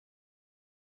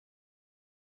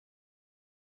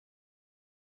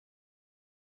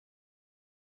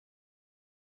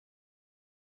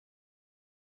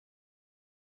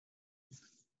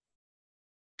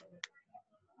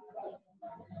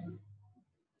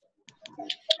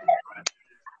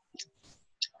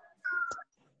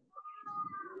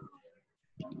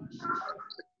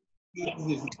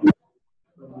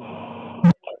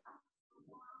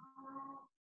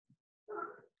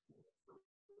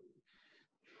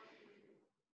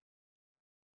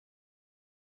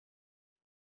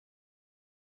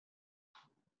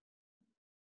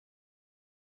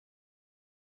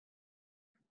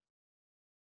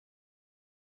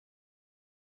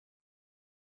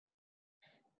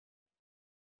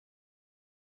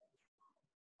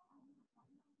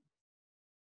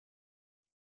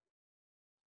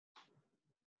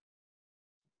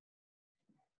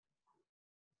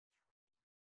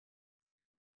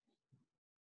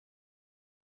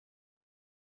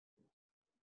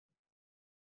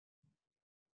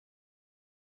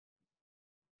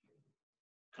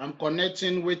I'm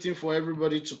connecting, waiting for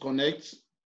everybody to connect.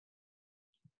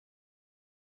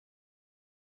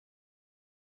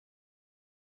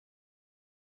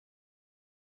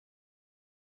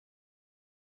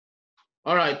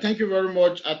 All right, thank you very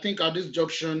much. I think at this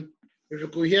junction, if you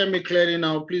could hear me clearly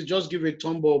now, please just give a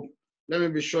thumb up. Let me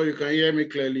be sure you can hear me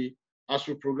clearly as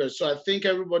we progress. So I think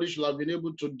everybody should have been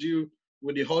able to deal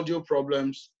with the audio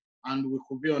problems and we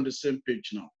could be on the same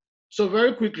page now. So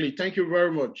very quickly, thank you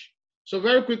very much. So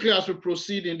very quickly as we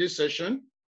proceed in this session,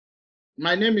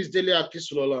 my name is Dele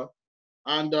Akisulola,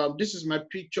 and this is my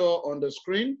picture on the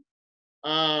screen.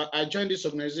 I joined this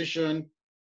organization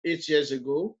 8 years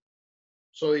ago.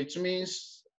 So it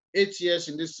means 8 years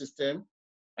in this system.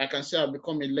 I can say I've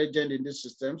become a legend in this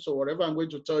system. So whatever I'm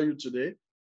going to tell you today,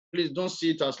 please don't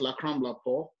see it as la crème la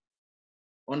peau.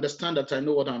 Understand that I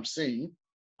know what I'm saying,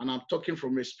 and I'm talking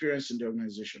from experience in the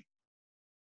organization.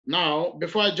 Now,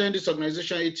 before I joined this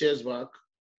organization 8 years back,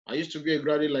 I used to be a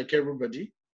graduate like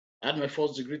everybody. I had my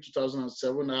first degree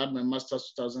 2007. I had my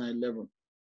master's 2011.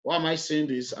 Why am I saying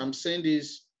this? I'm saying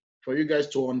this for you guys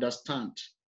to understand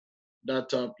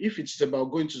that if it's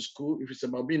about going to school, if it's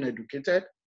about being educated,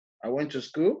 I went to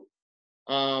school.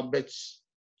 But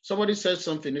somebody said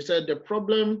something. He said the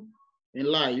problem in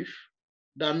life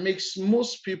that makes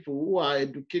most people who are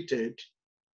educated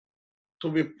to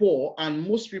be poor and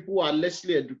most people who are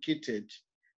lessly educated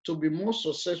to be more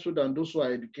successful than those who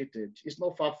are educated is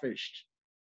not far-fetched.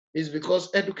 It's because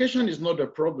education is not the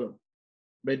problem,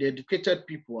 but the educated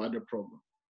people are the problem.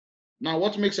 Now,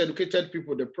 what makes educated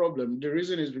people the problem? The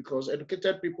reason is because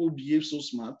educated people behave so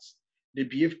smart, they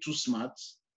behave too smart,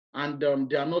 and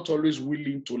they are not always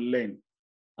willing to learn.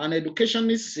 An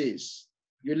educationist says,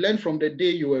 you learn from the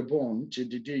day you were born till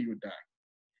the day you die.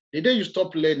 The day you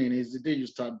stop learning is the day you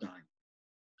start dying.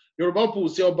 Yoruba people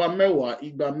say, Oba mewa,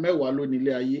 igba mewa lo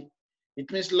nile aye.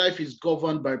 It means life is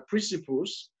governed by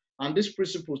principles, and these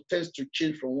principles tend to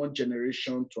change from one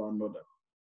generation to another.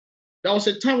 There was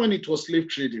a time when it was slave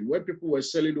trading, where people were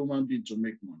selling human beings to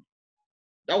make money.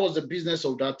 That was the business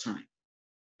of that time.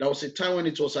 There was a time when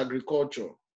it was agriculture,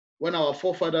 when our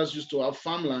forefathers used to have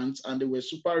farmlands and they were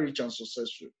super rich and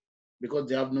successful because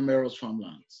they have numerous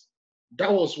farmlands.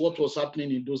 That was what was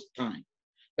happening in those times.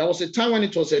 There was a time when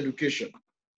it was education.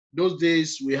 Those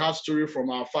days, we have story from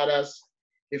our fathers.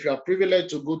 If you are privileged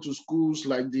to go to schools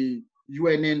like the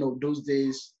UNN of those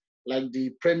days, like the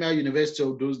Premier University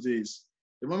of those days,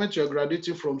 the moment you're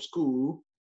graduating from school,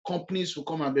 companies will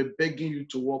come and be begging you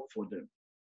to work for them.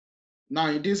 Now,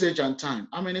 in this age and time,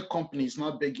 how many companies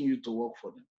not begging you to work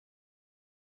for them?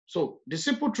 So the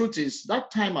simple truth is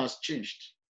that time has changed.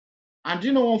 And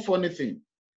you know one funny thing?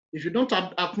 If you don't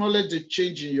acknowledge the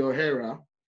change in your era,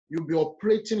 you'll be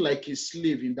operating like a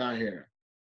slave in that era.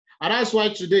 And that's why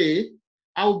today,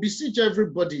 I will beseech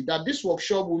everybody that this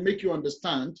workshop will make you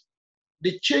understand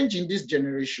the change in this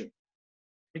generation.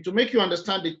 It will make you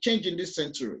understand the change in this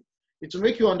century. It will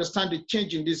make you understand the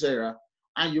change in this era.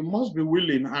 And you must be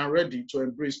willing and ready to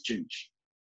embrace change.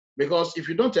 Because if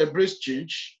you don't embrace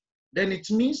change, then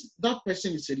it means that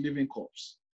person is a living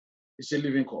corpse. It's a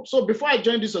living corpse. So before I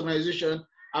joined this organization,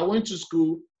 I went to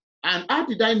school. And how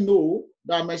did I know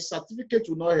that my certificate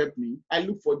would not help me? I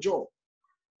looked for a job.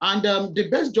 And the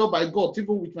best job I got,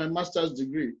 even with my master's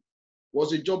degree,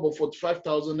 was a job of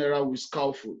 45,000 naira with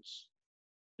Scout Foods,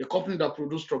 the company that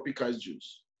produced Tropical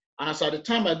juice. And as at the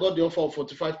time I got the offer of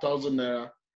 45,000 naira,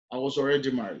 I was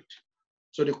already married.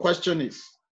 So the question is,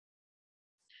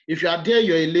 if you are there,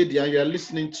 you're a lady and you're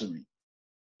listening to me.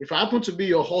 If I happen to be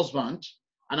your husband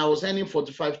and I was earning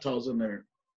 45,000 naira,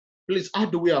 please, how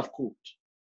do we have coped?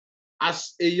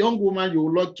 As a young woman, you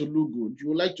would like to look good. You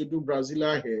would like to do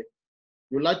Brazilian hair.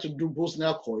 You would like to do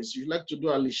Bosnia coins. You would like to do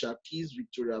Alicia Keys,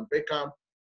 Victoria Beckham.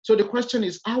 So the question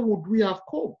is, how would we have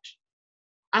coped?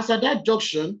 As at that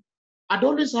junction, I'd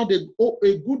always had a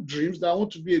good dream that I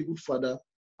want to be a good father.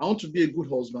 I want to be a good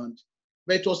husband.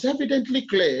 But it was evidently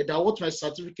clear that what my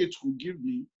certificate would give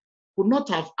me could not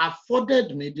have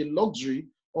afforded me the luxury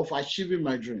of achieving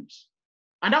my dreams.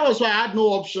 And that was why I had no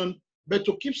option but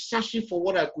to keep searching for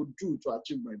what I could do to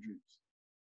achieve my dreams.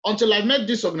 Until I met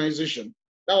this organization,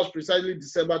 that was precisely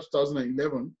December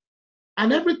 2011,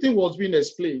 and everything was being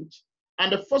explained.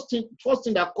 And the first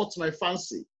thing that caught my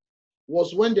fancy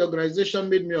was when the organization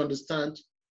made me understand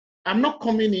I'm not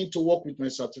coming in to work with my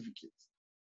certificate.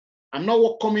 I'm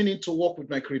not coming in to work with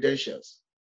my credentials.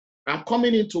 I'm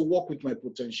coming in to work with my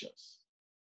potentials.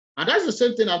 And that's the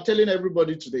same thing I'm telling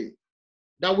everybody today,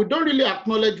 that we don't really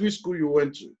acknowledge which school you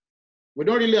went to. We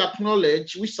don't really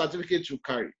acknowledge which certificate you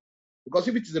carry. Because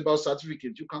if it is about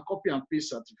certificate, you can copy and paste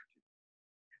certificate.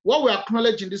 What we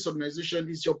acknowledge in this organization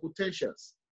is your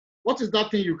potentials. What is that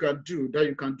thing you can do that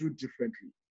you can do differently?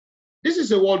 This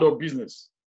is a world of business.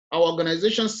 Our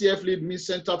organization, CF Lead, means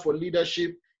Center for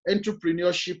Leadership,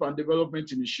 Entrepreneurship, and Development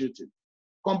Initiative.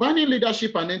 Combining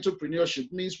leadership and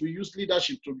entrepreneurship means we use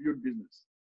leadership to build business.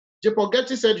 J. Paul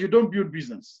Getty said, you don't build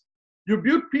business. You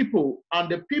build people, and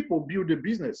the people build the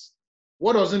business.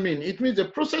 What does it mean? It means the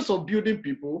process of building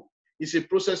people is a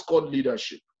process called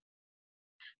leadership.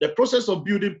 The process of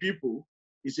building people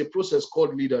is a process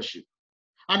called leadership.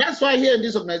 And that's why here in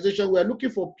this organization, we are looking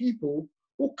for people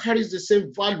who carries the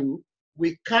same value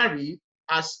we carry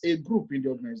as a group in the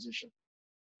organization.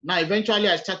 Now, eventually,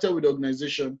 I started with the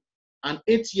organization, and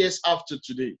 8 years after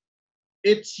today,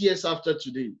 it's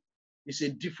a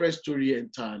different story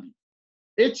entirely.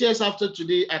 8 years after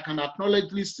today, I can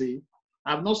acknowledgely say,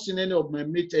 I've not seen any of my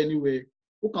mates anywhere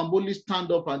who can boldly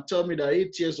stand up and tell me that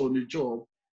 8 years on the job,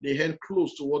 they earn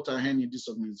close to what I earn in this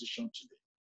organization today.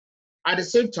 At the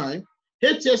same time,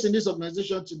 8 years in this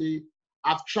organization today,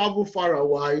 I've traveled far and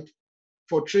wide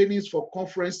for trainings, for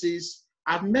conferences.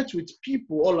 I've met with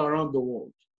people all around the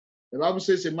world. The Bible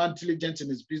says a man diligent in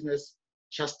his business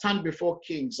shall stand before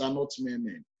kings and not mere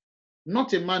men.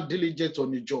 Not a man diligent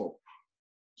on a job.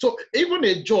 So even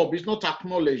a job is not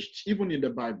acknowledged, even in the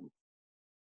Bible.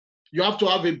 You have to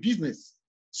have a business,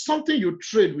 something you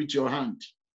trade with your hand.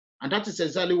 And that is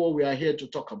exactly what we are here to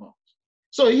talk about.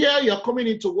 So here you're coming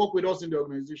in to work with us in the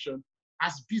organization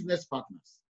as business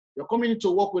partners. You're coming in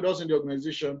to work with us in the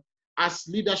organization as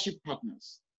leadership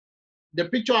partners. The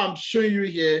picture I'm showing you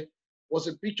here was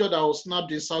a picture that was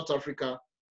snapped in South Africa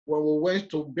when we went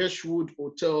to Beachwood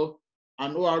Hotel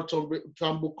and OR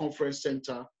Tambo Conference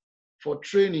Center for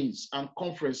trainings and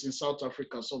conference in South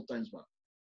Africa sometimes back.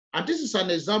 And this is an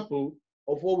example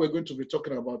of what we're going to be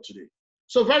talking about today.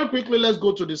 So very quickly, let's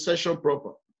go to the session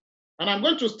proper. And I'm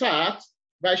going to start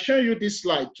by showing you this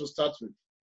slide to start with.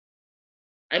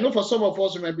 I know for some of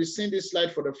us, you may be seeing this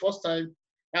slide for the first time.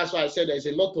 That's why I said there's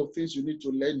a lot of things you need to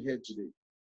learn here today.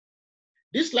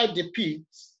 This slide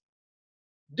depicts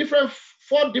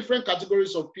four different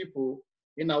categories of people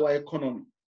in our economy.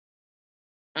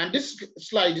 And this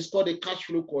slide is called a cash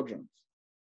flow quadrant.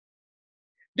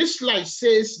 This slide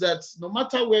says that no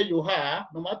matter where you are,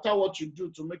 no matter what you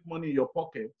do to make money in your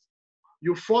pocket,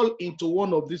 you fall into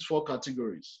one of these four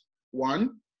categories.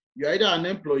 One, you're either an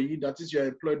employee, that is, you're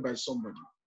employed by somebody,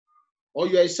 or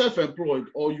you're a self-employed,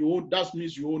 or that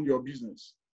means you own your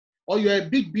business, or you're a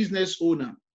big business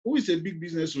owner. Who is a big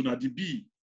business owner? The B.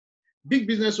 Big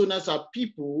business owners are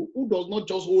people who does not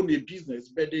just own a business,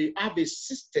 but they have a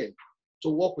system to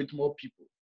work with more people.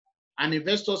 And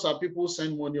investors are people who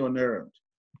send money on errand.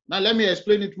 Now, let me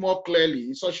explain it more clearly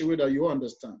in such a way that you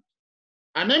understand.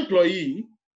 An employee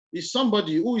is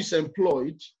somebody who is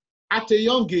employed at a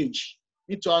young age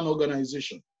into an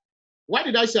organization. Why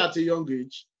did I say at a young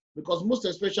age? Because most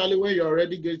especially when you're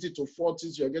already getting to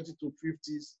 40s, you're getting to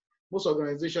 50s, most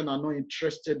organizations are not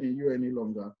interested in you any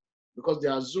longer because they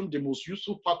assume the most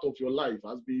useful part of your life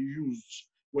has been used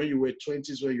when you were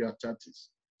 20s, when you are 30s.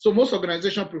 So most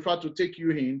organizations prefer to take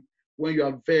you in when you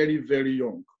are very, very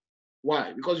young.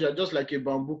 Why? Because you are just like a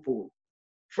bamboo pole,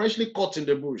 freshly cut in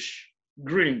the bush,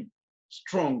 green,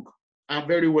 strong, and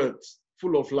very wet,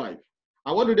 full of life.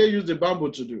 And what do they use the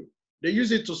bamboo to do? They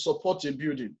use it to support a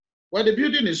building. When the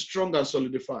building is strong and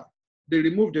solidified, they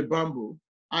remove the bamboo,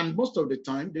 and most of the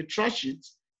time, they trash it,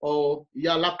 or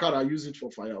yalakara use it for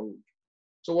firewood.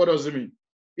 So what does it mean?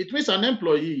 It means an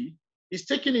employee is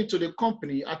taken into the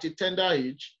company at a tender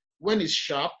age when he's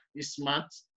sharp, he's smart,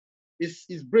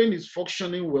 his brain is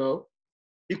functioning well,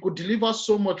 he could deliver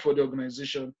so much for the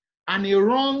organization, and he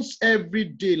runs every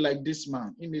day like this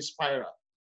man in a spiral.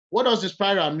 What does the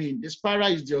spiral mean? The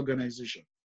spiral is the organization.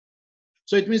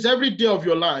 So it means every day of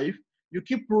your life, you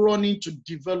keep running to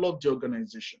develop the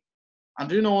organization. And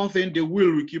do you know one thing? The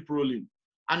wheel will keep rolling.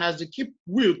 And as the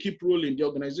wheel keep rolling, the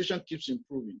organization keeps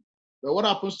improving. But what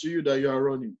happens to you that you are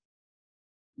running?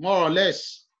 More or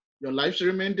less, your lives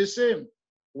remain the same.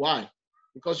 Why?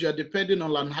 Because you are depending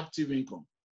on an active income.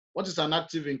 What is an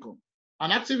active income?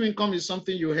 An active income is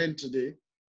something you earn today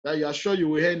that you are sure you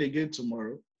will earn again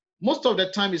tomorrow. Most of the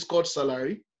time it's called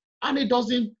salary, and it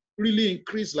doesn't really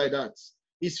increase like that.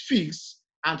 It's fixed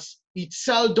and it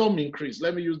seldom increases.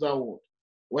 Let me use that word.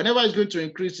 Whenever it's going to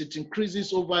increase, it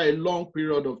increases over a long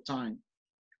period of time.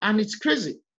 And it's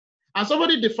crazy. And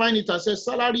somebody defined it and said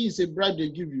salary is a bribe they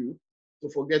give you to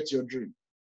forget your dream.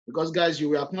 Because guys,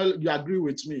 you agree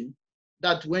with me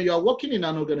that when you are working in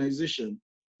an organization,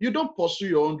 you don't pursue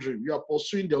your own dream. You are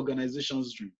pursuing the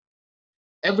organization's dream.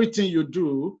 Everything you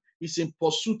do is in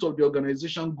pursuit of the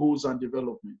organization goals and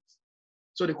development.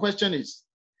 So the question is,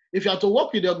 if you are to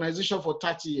work with the organization for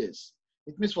 30 years,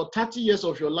 it means for 30 years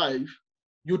of your life,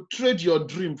 you trade your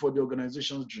dream for the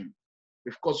organization's dream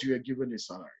because you are given a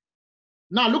salary.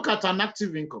 Now look at an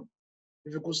active income.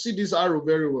 If you could see this arrow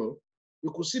very well,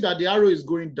 you could see that the arrow is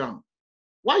going down.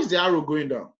 Why is the arrow going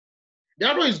down? The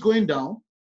arrow is going down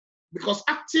because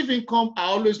active income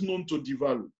are always known to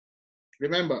devalue.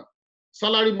 Remember,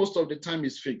 salary most of the time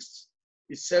is fixed.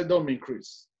 It seldom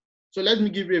increases. So let me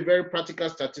give you a very practical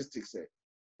statistic here.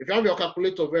 If you have your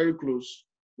calculator very close,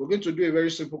 we're going to do a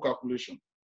very simple calculation.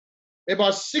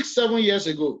 About 6-7 years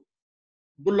ago,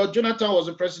 Goodluck Jonathan was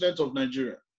the president of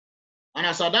Nigeria. And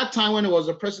as at that time when he was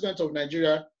the president of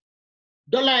Nigeria,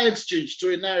 dollar exchange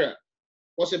to a naira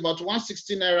was about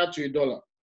 160 naira to a dollar.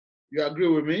 You agree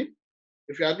with me?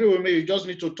 If you agree with me, you just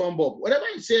need to thumb up. Whenever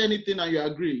you say anything and you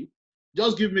agree,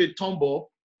 just give me a thumb up,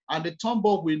 and the thumb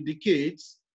up will indicate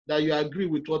that you agree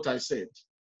with what I said.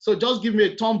 So just give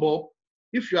me a thumb up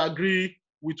if you agree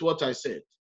with what I said.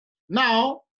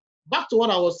 Now, back to what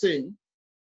I was saying.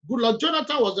 Goodluck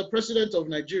Jonathan was the president of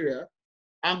Nigeria,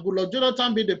 and Goodluck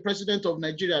Jonathan being the president of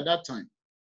Nigeria at that time.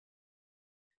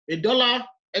 A dollar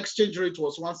exchange rate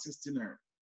was 160 naira.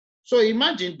 So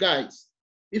imagine, guys,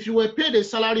 if you were paid a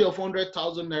salary of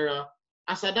 100,000 naira,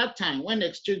 as at that time when the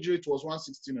exchange rate was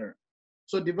 160 naira.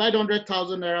 So divide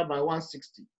 100,000 naira by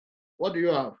 160. What do you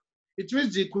have? It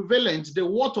means the equivalent, the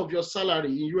worth of your salary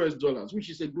in US dollars, which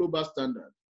is a global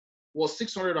standard, was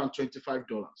 $625.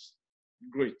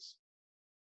 Great.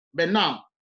 But now,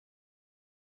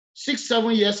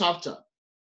 6-7 years after,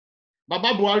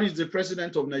 Baba Buhari is the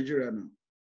president of Nigeria now.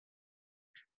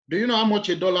 Do you know how much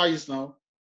a dollar is now?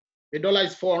 A dollar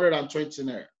is 420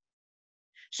 naira.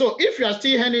 So if you are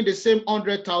still earning the same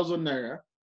 100,000 naira,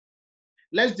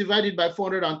 let's divide it by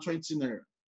 420 naira.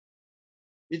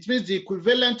 It means the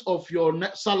equivalent of your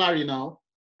salary now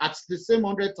at the same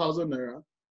 100,000 naira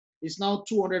is now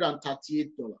 $238.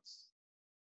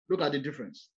 Look at the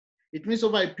difference. It means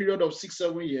over a period of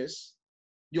 6-7 years,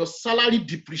 your salary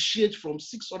depreciates from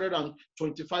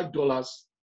 $625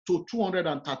 to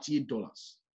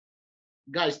 $238.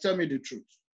 Guys, tell me the truth.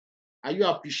 Are you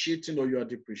appreciating or you are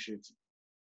depreciating?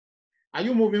 Are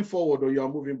you moving forward or you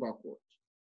are moving backward?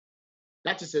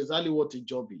 That is exactly what a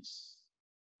job is.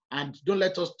 And don't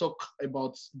let us talk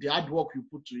about the hard work you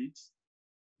put to it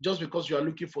just because you are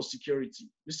looking for security.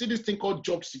 You see, this thing called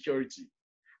job security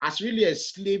has really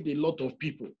enslaved a lot of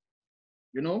people,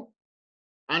 you know?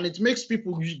 And it makes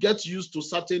people get used to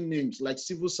certain names like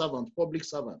civil servant, public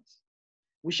servant.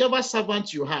 Whichever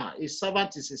servant you are, a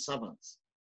servant is a servant.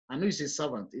 I know it's a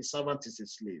servant is a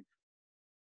slave.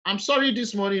 I'm sorry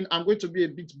this morning, I'm going to be a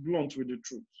bit blunt with the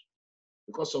truth,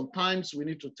 because sometimes we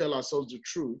need to tell ourselves the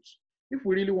truth if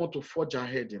we really want to forge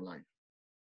ahead in life.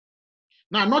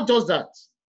 Now, not just that.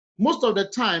 Most of the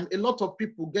time, a lot of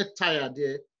people get tired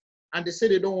there and they say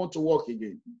they don't want to work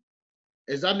again.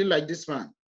 Exactly like this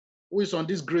man who is on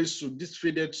this gray suit, this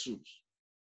faded suit.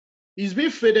 He's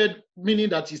being faded, meaning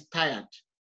that he's tired.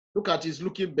 Look at his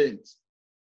looking bent.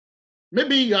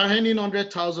 Maybe you are earning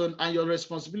 100,000 and your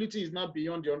responsibility is not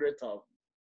beyond the 100,000.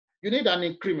 You need an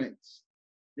increment.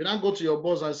 You don't go to your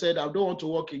boss and say, I don't want to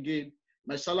work again.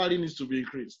 My salary needs to be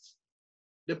increased.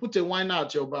 They put a whiner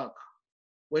at your back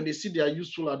when they see they are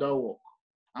useful at that work.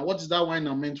 And what is that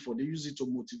whiner meant for? They use it to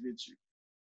motivate you.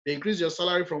 They increase your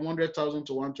salary from 100,000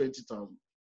 to 120,000.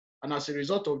 And as a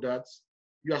result of that,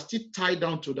 you are still tied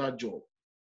down to that job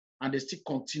and they still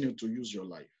continue to use your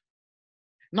life.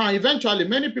 Now, eventually,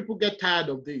 many people get tired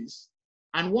of this,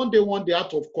 and one day,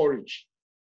 out of courage,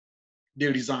 they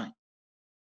resign.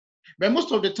 But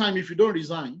most of the time, if you don't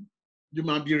resign, you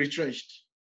might be retrenched.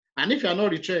 And if you are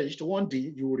not retrenched, one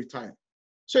day you will retire.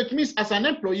 So it means as an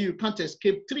employee, you can't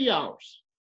escape 3 hours.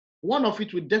 One of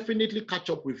it will definitely catch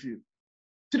up with you.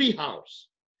 3 hours.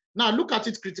 Now, look at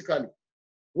it critically.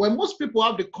 When most people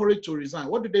have the courage to resign,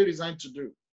 what do they resign to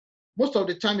do? Most of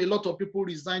the time, a lot of people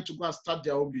resign to go and start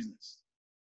their own business.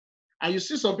 And you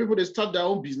see some people, they start their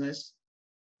own business.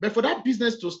 But for that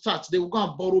business to start, they will go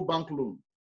and borrow bank loan.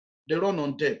 They run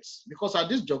on debts. Because at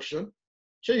this junction,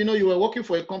 sure, you know, you were working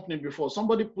for a company before.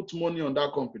 Somebody put money on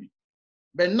that company.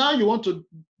 But now you want to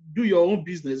do your own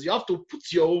business. You have to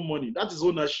put your own money. That is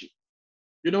ownership.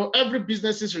 You know, every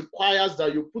business requires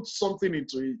that you put something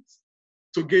into it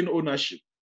to gain ownership.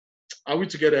 Are we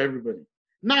together, everybody?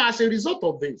 Now, as a result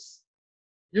of this,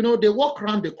 you know, they work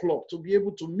around the clock to be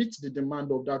able to meet the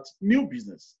demand of that new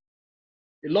business.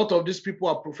 A lot of these people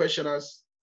are professionals.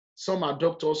 Some are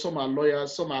doctors, some are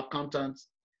lawyers, some are accountants,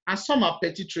 and some are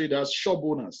petty traders, shop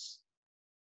owners.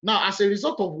 Now, as a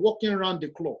result of working around the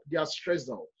clock, they are stressed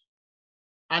out.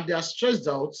 And they are stressed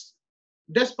out,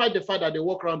 despite the fact that they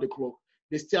work around the clock,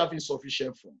 they still have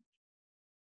insufficient funds.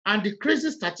 And the crazy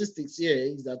statistics here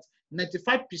is that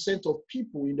 95% of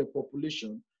people in the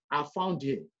population are found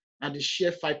here, and they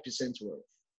share 5% wealth.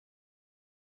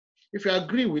 If you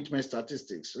agree with my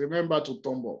statistics, remember to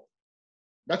thumb up.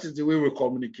 That is the way we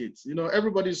communicate. You know,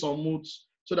 everybody is on mute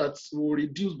so that we'll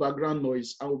reduce background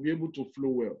noise and we'll be able to flow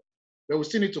well. But we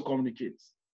still need to communicate.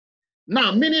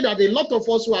 Now, meaning that a lot of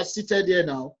us who are seated here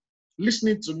now,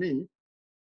 listening to me,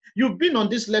 you've been on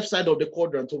this left side of the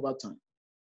quadrant over time.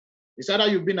 It's either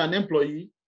you've been an employee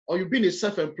or you've been a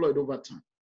self-employed over time.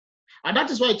 And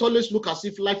that is why it always looks as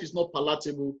if life is not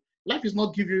palatable. Life is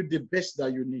not giving you the best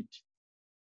that you need.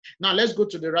 Now, let's go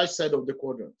to the right side of the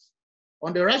quadrant.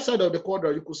 On the right side of the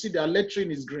quadrant, you could see their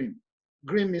lettering is green.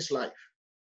 Green means life.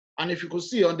 And if you could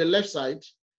see on the left side,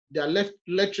 their left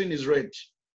lettering is red.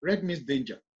 Red means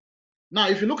danger. Now,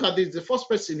 if you look at this, the first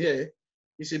person here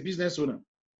is a business owner,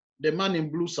 the man in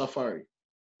blue safari.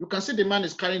 You can see the man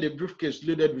is carrying a briefcase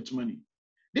loaded with money.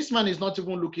 This man is not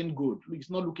even looking good.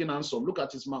 He's not looking handsome. Look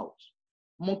at his mouth.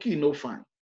 Monkey, no fine.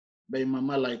 But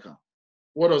mama like her.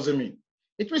 What does it mean?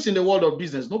 It means in the world of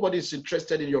business, nobody is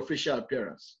interested in your facial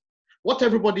appearance. What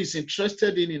everybody is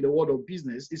interested in the world of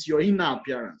business is your inner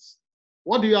appearance.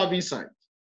 What do you have inside?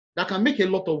 That can make a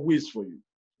lot of ways for you.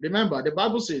 Remember, the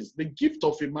Bible says, the gift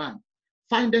of a man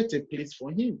findeth a place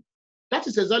for him. That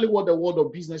is exactly what the world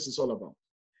of business is all about.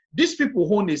 These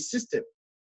people own a system,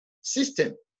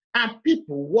 and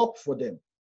people work for them.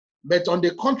 But on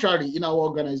the contrary, in our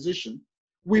organization,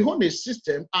 we own a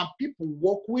system and people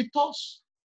work with us.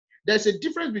 There's a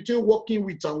difference between working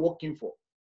with and working for.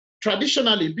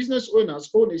 Traditionally, business owners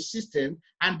own a system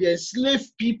and they enslave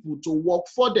people to work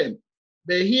for them.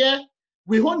 But here,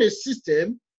 we own a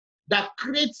system that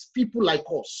creates people like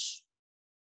us.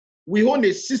 We own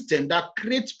a system that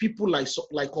creates people like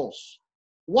us.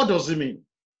 What does it mean?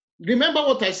 Remember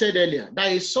what I said earlier,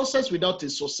 that a success without a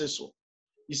successor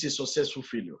is a successful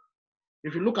failure.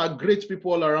 If you look at great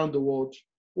people all around the world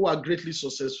who are greatly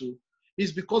successful,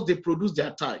 it's because they produce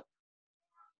their type.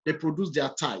 They produce their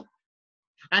type.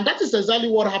 And that is exactly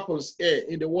what happens here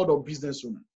in the world of business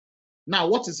owner. Now,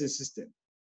 what is a system?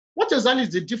 What exactly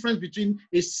is the difference between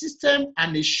a system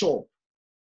and a shop?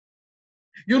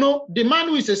 You know, the man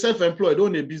who is a self-employed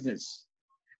owns a business.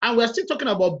 And we're still talking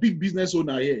about big business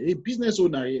owner here, a business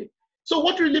owner here. So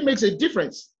what really makes a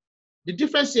difference? The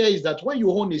difference here is that when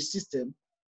you own a system,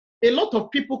 a lot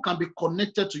of people can be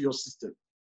connected to your system.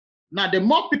 Now, the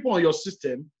more people on your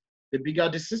system, the bigger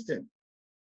the system.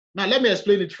 Now, let me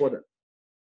explain it further.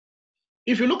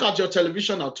 If you look at your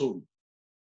television at home,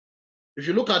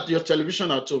 Mr.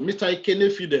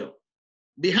 Ikene Fidel,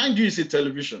 behind you is a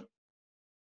television.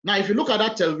 Now, if you look at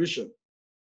that television,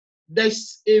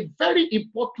 there's a very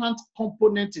important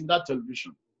component in that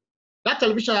television. That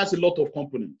television has a lot of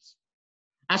components.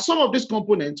 And some of these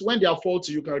components, when they are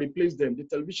faulty, you can replace them. The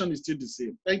television is still the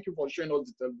same. Thank you for showing us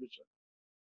the television.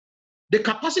 The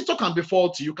capacitor can be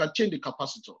faulty. You can change the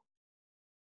capacitor.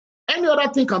 Any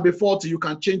other thing can be faulty. You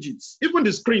can change it. Even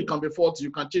the screen can be faulty.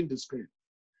 You can change the screen.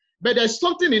 But there's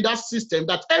something in that system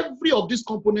that every of these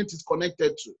components is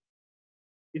connected to.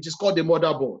 It is called the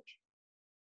motherboard.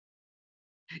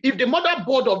 If the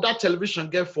motherboard of that television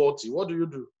gets faulty, what do you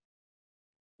do?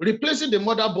 Replacing the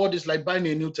motherboard is like buying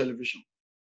a new television.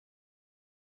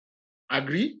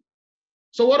 Agree?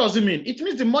 So what does it mean? It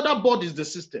means the motherboard is the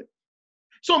system.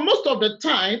 So most of the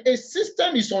time, a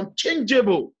system is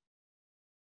unchangeable.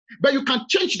 But you can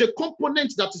change the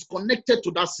component that is connected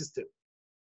to that system.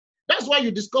 That's why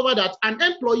you discover that an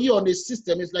employee on a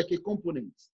system is like a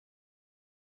component.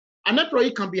 An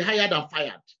employee can be hired and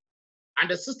fired, and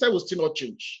the system will still not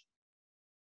change.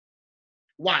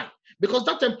 Why? Because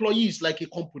that employee is like a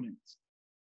component.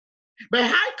 But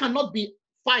I cannot be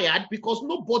fired because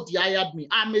nobody hired me.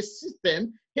 I'm a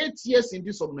system, 8 years in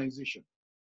this organization.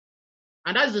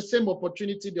 And that's the same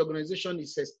opportunity the organization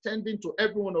is extending to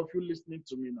every one of you listening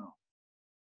to me now.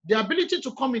 The ability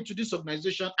to come into this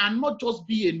organization and not just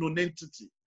be a non-entity,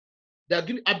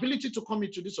 the ability to come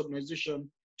into this organization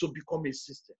to become a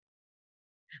system.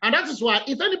 And that is why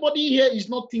if anybody here is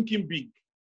not thinking big,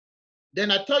 then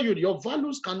I tell you, your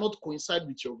values cannot coincide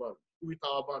with your value, with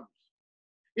our values.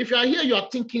 If you are here, you are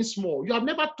thinking small. You have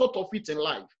never thought of it in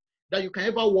life that you can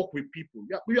ever work with people.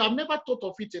 You have never thought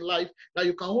of it in life that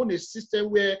you can own a system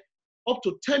where up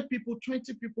to 10 people,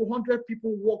 20 people, 100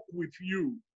 people work with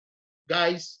you,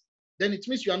 guys. Then it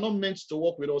means you are not meant to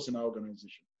work with us in our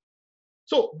organization.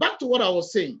 So back to what I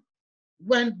was saying.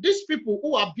 When these people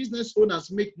who are business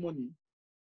owners make money,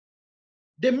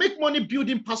 they make money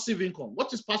building passive income.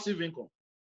 What is passive income?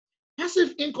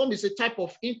 Passive income is a type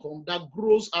of income that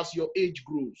grows as your age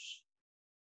grows.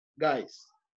 Guys,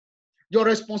 your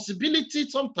responsibility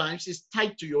sometimes is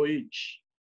tied to your age.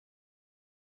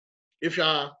 If you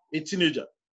are a teenager,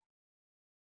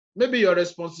 maybe your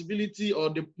responsibility or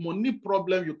the money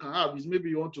problem you can have is maybe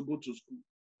you want to go to school.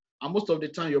 And most of the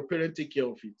time, your parents take care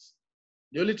of it.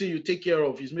 The only thing you take care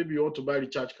of is maybe you want to buy a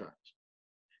recharge card.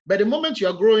 But the moment you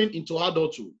are growing into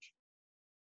adulthood,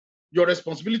 your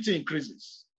responsibility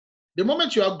increases. The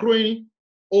moment you are growing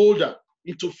older,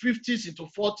 into 50s, into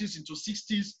 40s, into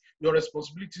 60s, your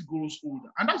responsibility grows older.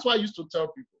 And that's why I used to tell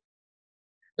people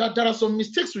that there are some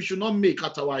mistakes we should not make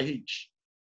at our age.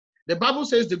 The Bible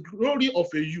says the glory of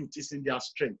a youth is in their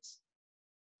strength.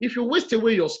 If you waste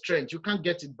away your strength, you can't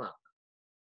get it back.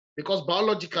 Because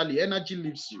biologically, energy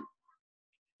leaves you.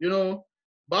 You know,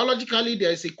 biologically,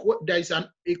 there is a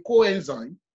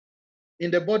coenzyme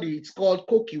in the body. It's called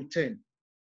CoQ10.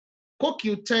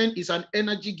 CoQ10 is an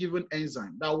energy-giving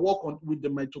enzyme that works with the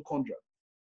mitochondria.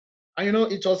 And you know,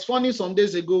 it was funny some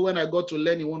days ago when I got to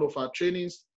learn in one of our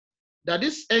trainings that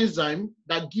this enzyme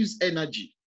that gives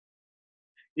energy,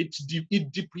 it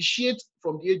depreciates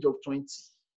from the age of 20.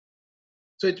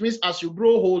 So it means as you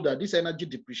grow older, this energy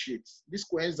depreciates. This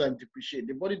coenzyme depreciates.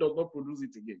 The body does not produce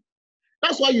it again.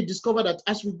 That's why you discover that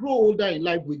as we grow older in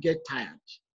life, we get tired.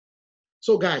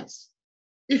 So guys,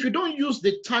 if you don't use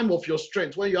the time of your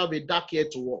strength when you have a dark hair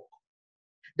to work,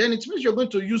 then it means you're going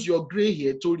to use your gray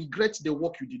hair to regret the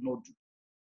work you did not do.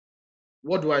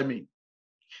 What do I mean?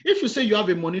 If you say you have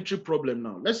a monetary problem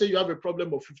now, let's say you have a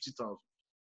problem of 50,000,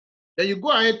 then you go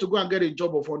ahead to go and get a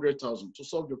job of 100,000 to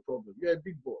solve the problem. You're a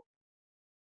big boy.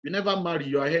 You never marry,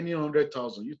 you are earning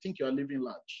 100,000. You think you are living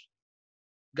large.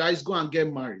 Guys, go and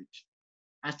get married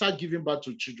and start giving birth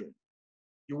to children.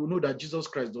 You will know that Jesus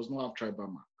Christ does not have tribal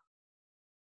mark.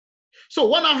 So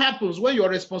what happens when your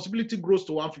responsibility grows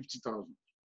to 150,000?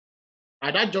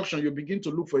 At that junction, you begin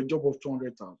to look for a job of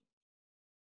 200,000.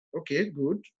 Okay,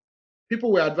 good.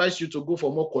 People will advise you to go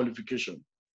for more qualification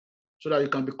so that you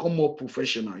can become more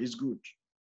professional. It's good.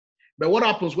 But what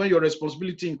happens when your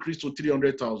responsibility increases to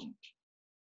 300,000?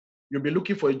 You'll be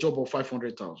looking for a job of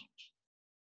 500,000.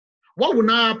 What will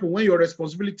now happen when your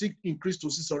responsibility increases to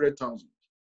 600,000?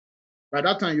 By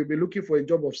that time, you'll be looking for a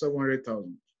job of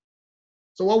 700,000.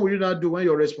 So what will you now do when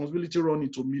your responsibility runs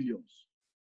into millions?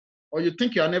 Or you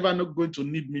think you are never not going to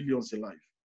need millions in life?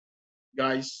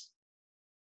 Guys,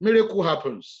 miracle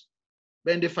happens.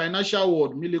 But in the financial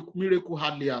world, miracle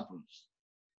hardly happens.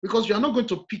 Because you are not going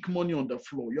to pick money on the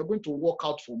floor. You're going to work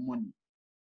out for money.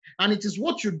 And it is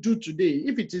what you do today,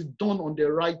 if it is done on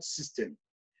the right system,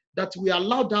 that we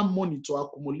allow that money to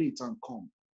accumulate and come.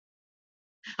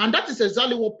 And that is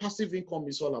exactly what passive income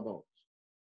is all about.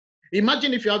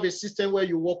 Imagine if you have a system where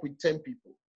you work with 10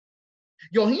 people.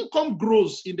 Your income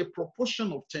grows in the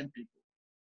proportion of 10 people.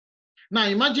 Now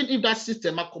imagine if that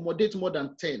system accommodates more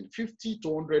than 10, 50 to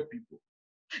 100 people.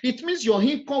 It means your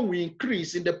income will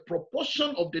increase in the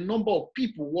proportion of the number of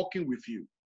people working with you.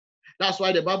 That's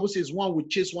why the Bible says one will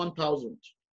chase 1,000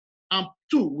 and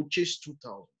two will chase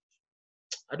 2,000.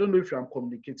 I don't know if I'm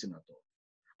communicating at all.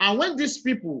 And when these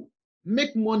people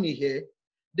make money here,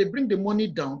 they bring the money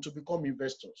down to become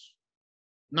investors.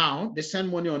 Now they send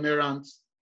money on errands.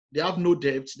 They have no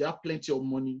debts. They have plenty of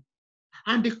money.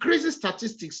 And the crazy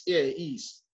statistics here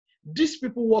is these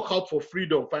people work out for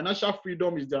freedom. Financial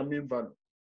freedom is their main value.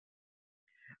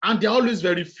 And they're always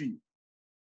very few.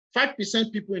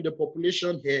 5% people in the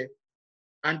population here,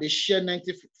 and they share 95%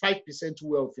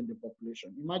 wealth in the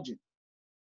population. Imagine.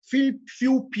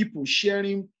 Few people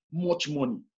sharing much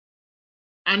money.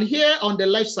 And here on the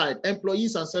left side,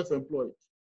 employees and self-employed.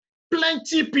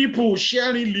 Plenty people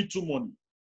sharing little money.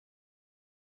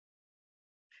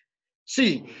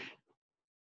 See,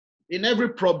 in every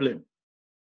problem,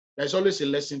 there's always a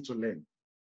lesson to learn.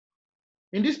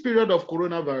 In this period of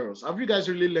coronavirus, have you guys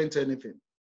really learned anything?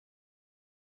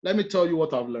 Let me tell you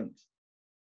what I've learned.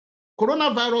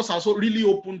 Coronavirus has really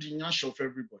opened the nyash of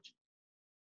everybody.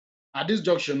 At this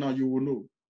junction now, you will know.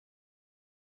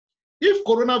 If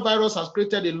coronavirus has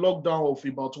created a lockdown of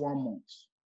about 1 month,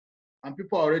 and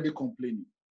people are already complaining,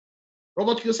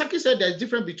 Robert Kiyosaki said there's a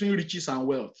difference between riches and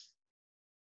wealth.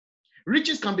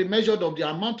 Riches can be measured of the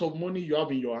amount of money you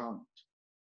have in your hand.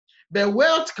 But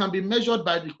wealth can be measured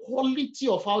by the quality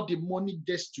of how the money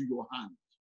gets to your hand.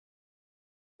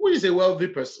 Who is a wealthy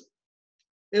person?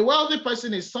 A wealthy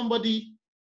person is somebody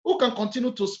who can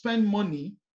continue to spend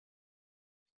money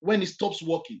when he stops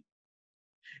working.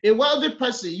 A wealthy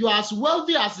person, you are as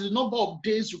wealthy as the number of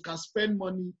days you can spend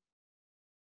money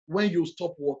when you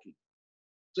stop working.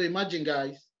 So imagine,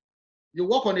 guys, you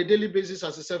work on a daily basis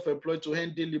as a self-employed to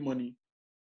earn daily money,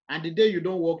 and the day you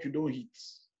don't work, you don't eat.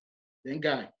 Then,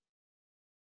 guy,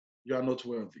 you are not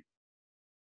wealthy.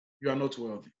 You are not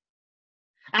wealthy.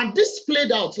 And this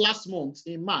played out last month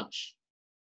in March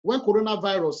when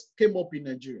coronavirus came up in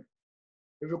Nigeria.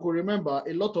 If you could remember,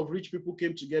 a lot of rich people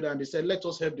came together and they said, let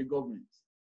us help the government.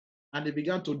 And they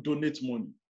began to donate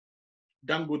money.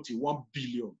 Dangote, 1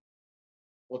 billion.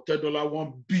 $1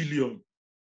 1 billion.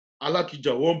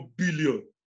 Alakija, 1 billion.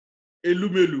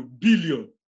 Elumelu, billion.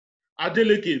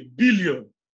 Adeleke, billion.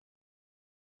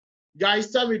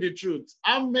 Guys, tell me the truth.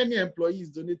 How many employees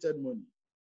donated money?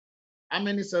 How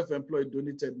many self-employed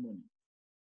donated money?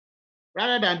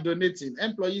 Rather than donating,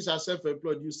 employees are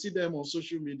self-employed. You see them on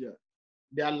social media.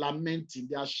 They are lamenting.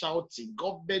 They are shouting.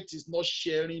 Government is not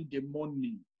sharing the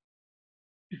money.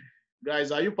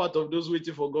 Guys, are you part of those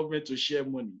waiting for government to share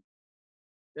money?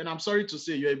 Then I'm sorry to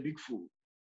say you're a big fool.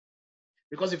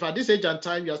 Because if at this age and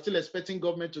time you are still expecting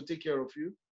government to take care of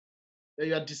you, then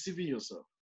you are deceiving yourself.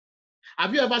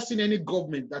 Have you ever seen any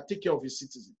government that take care of its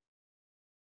citizens?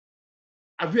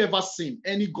 Have you ever seen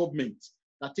any government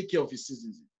that take care of its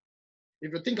citizens?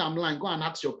 If you think I'm lying, go and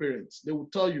ask your parents. They will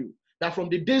tell you that from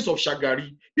the days of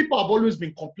Shagari, people have always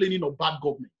been complaining of bad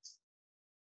government.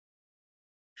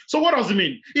 So what does it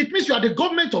mean? It means you are the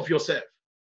government of yourself.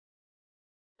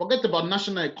 Forget about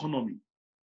national economy.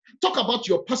 Talk about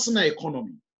your personal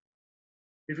economy.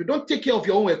 If you don't take care of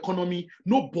your own economy,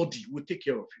 nobody will take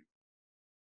care of you.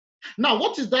 Now,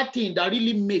 what is that thing that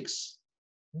really makes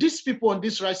these people on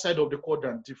this right side of the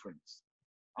quadrant different?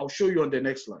 I'll show you on the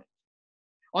next slide.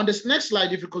 On this next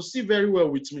slide, if you can see very well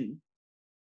with me,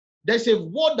 there's a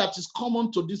word that is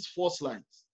common to these 4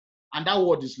 slides, and that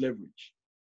word is leverage.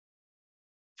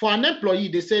 For an employee,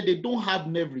 they say they don't have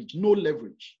leverage, no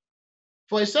leverage.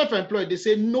 For a self-employed, they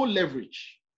say no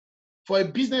leverage. For a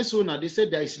business owner, they say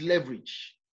there is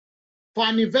leverage. For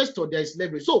an investor, there is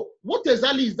leverage. So what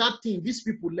exactly is that thing these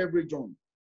people leverage on?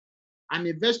 An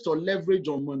investor leverage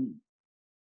on money.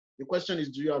 The question is,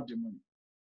 do you have the money?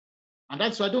 And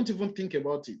that's why I don't even think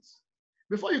about it.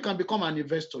 Before you can become an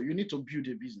investor, you need to build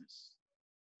a business.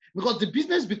 Because the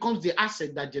business becomes the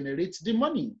asset that generates the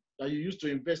money that you use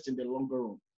to invest in the longer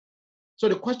run. So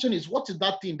the question is, what is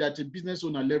that thing that a business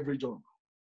owner leverage on?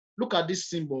 Look at this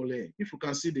symbol here. If you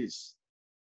can see this.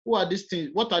 Who are these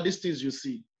things? What are these things you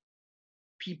see?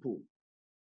 People.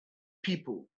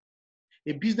 People.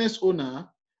 A business owner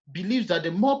believes that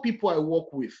the more people I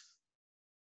work with,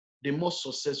 the more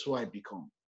successful I become.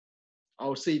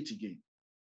 I'll say it again.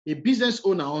 A business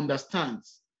owner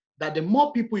understands that the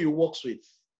more people he works with,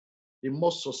 the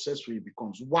more successful he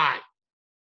becomes. Why?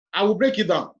 I will break it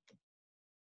down.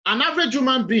 An average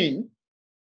human being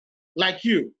like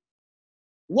you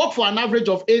work for an average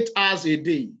of 8 hours a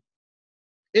day,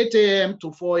 8 a.m.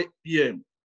 to 4 p.m.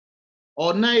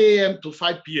 or 9 a.m. to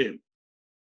 5 p.m.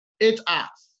 8 hours.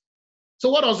 So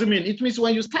what does it mean? It means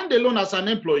when you stand alone as an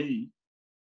employee,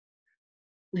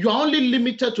 you are only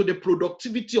limited to the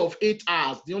productivity of 8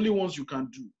 hours, the only ones you can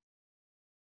do.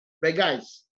 But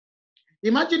guys,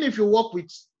 imagine if you work with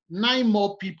 9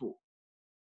 more people,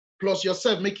 plus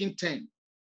yourself making 10,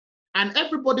 and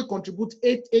everybody contributes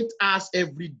 8 hours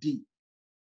every day.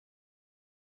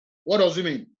 What does it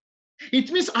mean?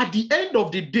 It means at the end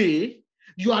of the day,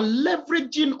 you are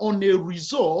leveraging on a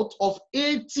result of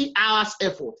 80 hours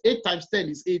effort. 8 times 10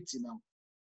 is 80 now.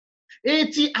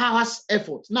 80 hours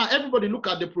effort. Now, everybody look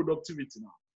at the productivity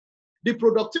now. The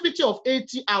productivity of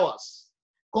 80 hours,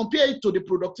 compare it to the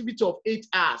productivity of 8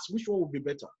 hours. Which one will be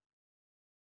better?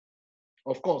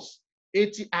 Of course,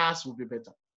 80 hours will be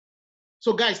better.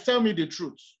 So guys, tell me the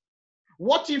truth.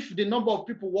 What if the number of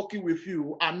people working with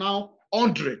you are now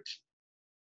 100?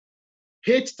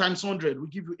 8 times 100 will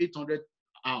give you 800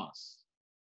 hours.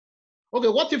 Okay,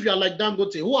 what if you are like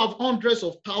Dangote, who have hundreds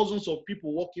of thousands of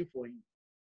people working for him?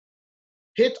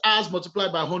 8 hours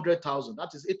multiplied by 100,000, that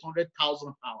is 800,000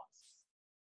 hours.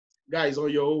 Guys,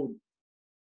 on your own.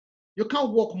 You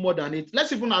can't work more than it.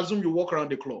 Let's even assume you work around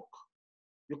the clock.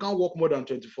 You can't work more than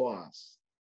 24 hours.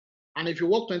 And if you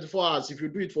work 24 hours, if you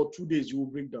do it for 2 days, you will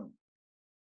break down.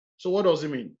 So what does it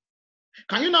mean?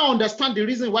 Can you now understand the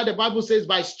reason why the Bible says,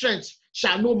 by strength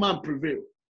shall no man prevail?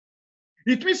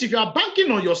 It means if you are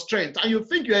banking on your strength and you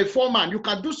think you're a foreman, you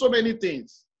can do so many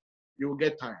things, you will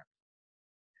get tired.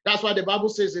 That's why the Bible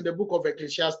says in the book of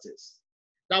Ecclesiastes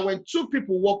that when two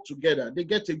people work together, they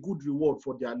get a good reward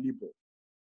for their labor.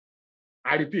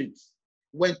 I repeat,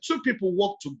 when two people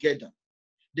work together,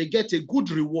 they get a good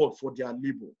reward for their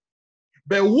labor.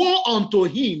 But woe unto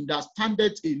him that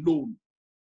standeth alone.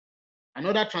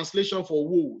 Another translation for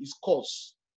woe is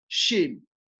curse, shame,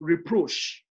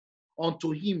 reproach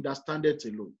unto him that standeth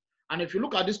alone. And if you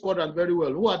look at this quadrant very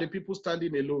well, who are the people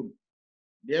standing alone?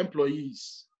 The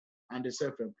employees and the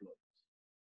self-employed.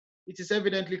 It is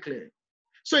evidently clear.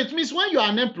 So it means when you are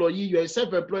an employee, you are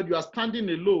self-employed, you are standing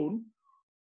alone,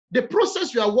 the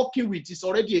process you are working with is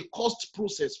already a cost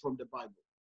process from the Bible.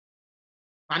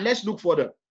 And let's look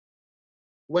further.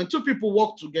 When two people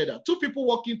work together, two people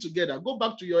working together, go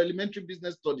back to your elementary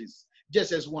business studies,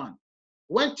 JSS1.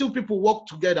 When two people work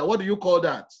together, what do you call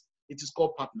that? It is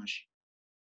called partnership.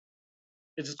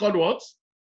 It is called what?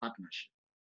 Partnership.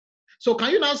 So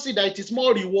can you now see that it is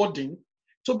more rewarding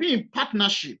to be in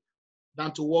partnership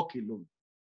than to work alone?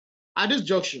 At this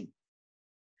junction,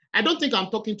 I don't think I'm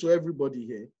talking to everybody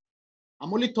here.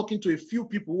 I'm only talking to a few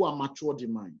people who are matured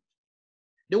in mind.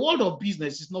 The world of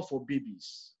business is not for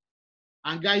babies.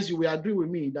 And guys, you will agree with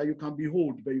me that you can be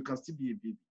old, but you can still be a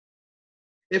baby.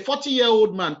 A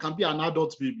 40-year-old man can be an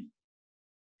adult baby,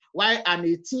 while an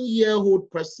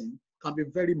 18-year-old person can be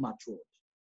very matured.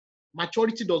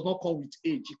 Maturity does not come with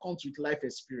age, it comes with life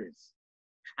experience.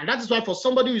 And that is why for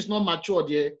somebody who is not matured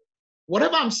here,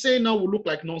 whatever I'm saying now will look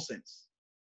like nonsense.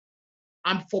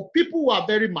 And for people who are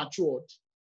very matured,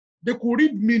 they could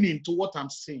read meaning to what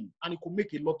I'm saying, and it could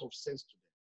make a lot of sense to them.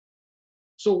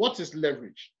 So what is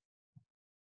leverage?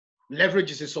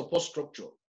 Leverage is a support structure.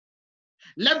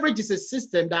 Leverage is a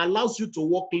system that allows you to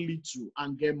work little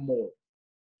and get more.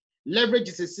 Leverage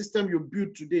is a system you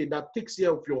build today that takes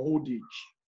care of your old age.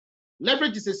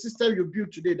 Leverage is a system you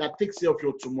build today that takes care of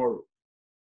your tomorrow.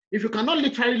 If you cannot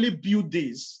literally build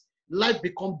this, life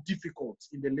becomes difficult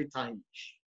in the later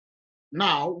age.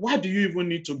 Now, why do you even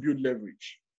need to build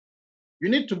leverage? You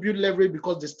need to build leverage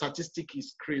because the statistic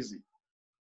is crazy.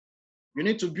 You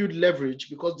need to build leverage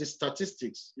because the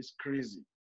statistics is crazy.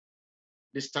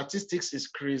 The statistics is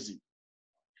crazy.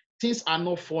 Things are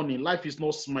not funny. Life is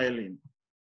not smiling.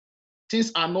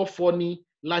 Things are not funny.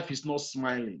 Life is not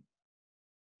smiling.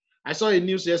 I saw a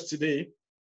news yesterday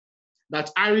that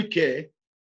Arike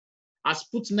has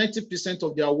put 90%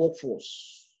 of their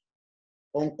workforce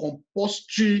on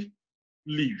compulsory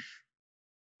leave.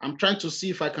 I'm trying to see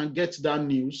if I can get that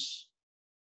news.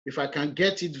 If I can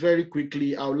get it very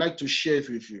quickly, I would like to share it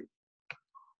with you.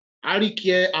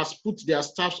 Arike has put their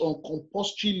staffs on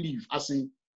compulsory leave, as in,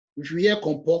 if you hear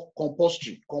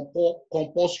compulsory,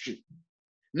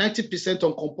 90%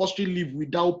 on compulsory leave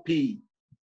without pay,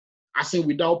 as in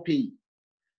without pay.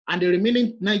 And the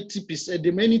remaining 90%, the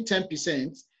remaining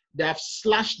 10%, they have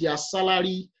slashed their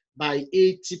salary by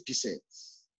 80%.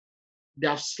 They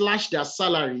have slashed their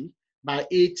salary by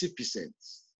 80%.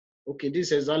 Okay, this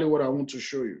is exactly what I want to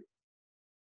show you.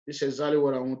 This is exactly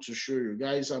what I want to show you.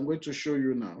 Guys, I'm going to show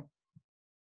you now.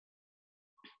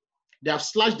 They have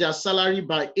slashed their salary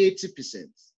by 80%.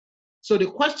 So the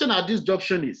question at this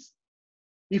junction is,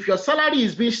 if your salary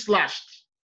is being slashed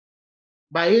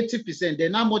by 80%,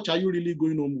 then how much are you really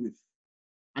going home with?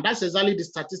 And that's exactly the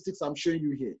statistics I'm showing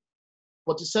you here.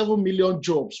 47 million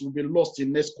jobs will be lost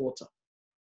in next quarter.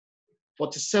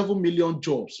 47 million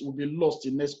jobs will be lost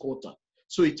in next quarter.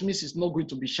 So it means it's not going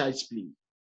to be child's play.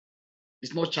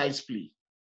 It's not child's play.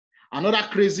 Another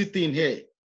crazy thing here,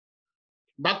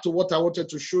 back to what I wanted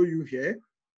to show you here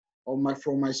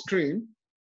from my screen.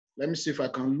 Let me see if I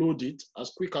can load it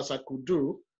as quick as I could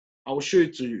do. I will show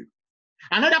it to you.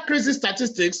 Another crazy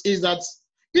statistics is that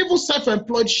even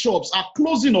self-employed shops are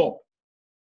closing up.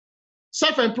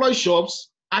 Self-employed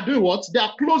shops are doing what? They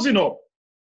are closing up.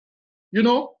 You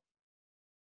know,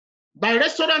 by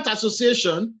Restaurant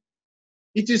Association,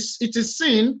 it is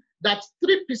seen that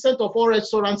 3% of all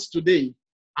restaurants today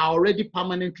are already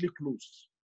permanently closed.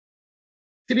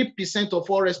 3% of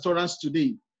all restaurants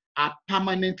today are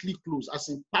permanently closed, as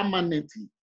in permanently,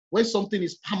 when something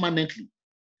is permanently.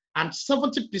 And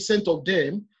 70% of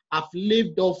them have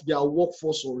laid off their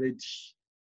workforce already.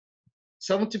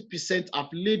 70% have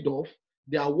laid off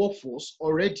their workforce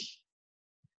already.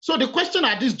 So the question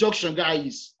at this junction, guys,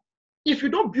 is, if you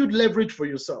don't build leverage for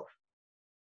yourself,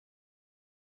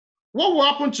 what will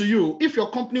happen to you if your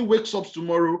company wakes up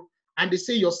tomorrow and they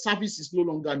say your service is no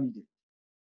longer needed?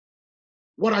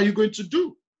 What are you going to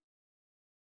do?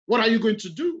 What are you going to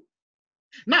do?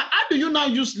 Now, how do you now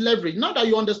use leverage? Now that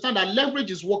you understand that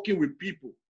leverage is working with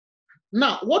people.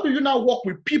 Now, what do you now work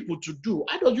with people to do?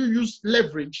 How do you use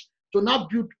leverage to now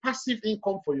build passive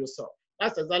income for yourself?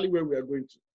 That's exactly where we are going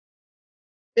to.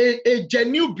 A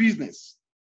genuine business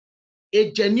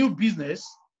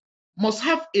must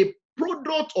have a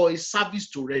product or a service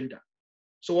to render.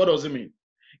 So what does it mean?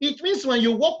 It means when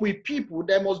you work with people,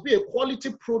 there must be a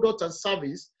quality product and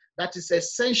service that is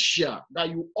essential that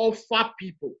you offer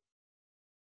people.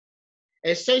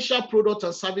 Essential products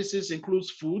and services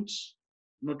includes foods,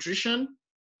 nutrition,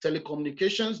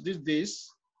 telecommunications these days.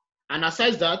 And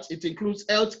aside that, it includes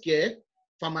healthcare,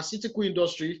 pharmaceutical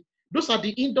industry. Those are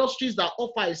the industries that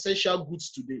offer essential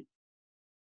goods today.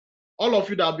 All of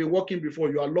you that have been working before,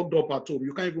 you are locked up at home.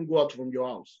 You can't even go out from your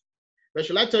house. But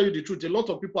shall I tell you the truth? A lot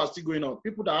of people are still going out.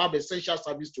 People that have essential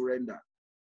service to render.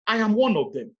 I am one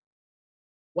of them.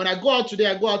 When I go out today,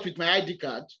 I go out with my ID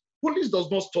card. Police does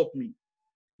not stop me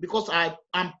because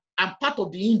I'm part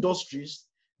of the industries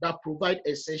that provide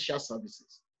essential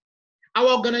services.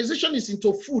 Our organization is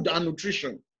into food and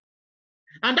nutrition.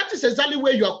 And that is exactly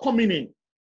where you are coming in.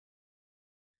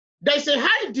 There's a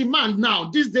high demand now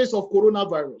these days of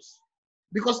coronavirus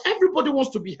because everybody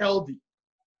wants to be healthy.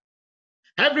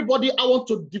 Everybody wants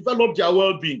to develop their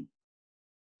well-being.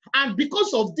 And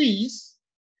because of this,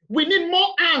 we need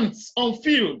more hands on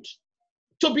field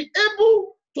to be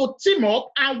able to team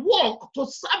up and work to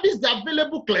service the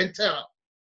available clientele.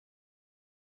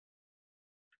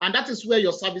 And that is where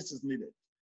your service is needed.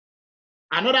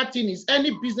 Another thing is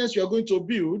any business you're going to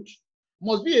build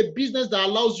must be a business that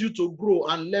allows you to grow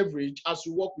and leverage as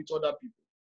you work with other people.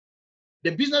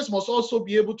 The business must also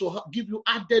be able to give you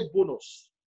added bonus.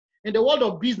 In the world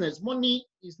of business, money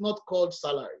is not called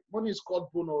salary. Money is called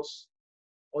bonus,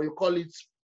 or you call it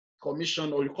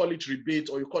commission, or you call it rebate,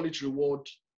 or you call it reward,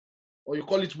 or you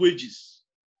call it wages.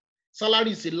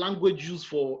 Salary is a language used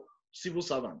for civil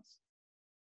servants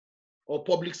or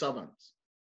public servants.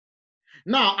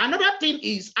 Now, another thing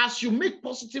is, as you make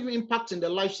positive impact in the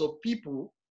lives of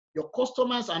people, your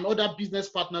customers and other business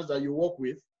partners that you work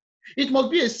with, it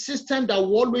must be a system that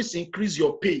will always increase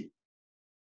your pay.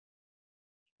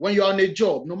 When you're on a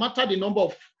job, no matter the number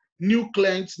of new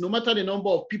clients, no matter the number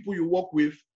of people you work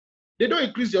with, they don't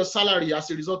increase your salary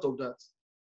as a result of that.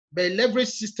 But a leverage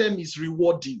system is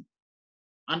rewarding.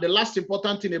 And the last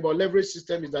important thing about leverage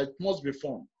system is that it must be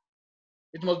fun.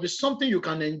 It must be something you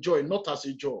can enjoy, not as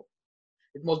a job.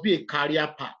 It must be a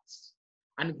career path.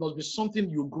 And it must be something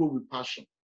you grow with passion.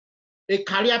 A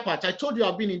career path. I told you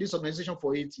I've been in this organization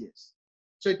for 8 years.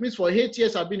 So it means for 8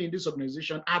 years I've been in this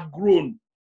organization, I've grown.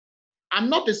 I'm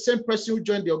not the same person who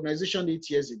joined the organization 8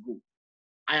 years ago.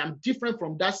 I am different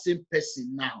from that same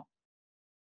person now.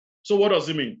 So what does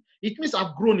it mean? It means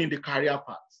I've grown in the career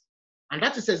path. And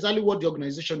that is exactly what the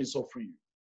organization is offering you.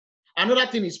 Another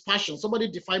thing is passion. Somebody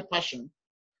define passion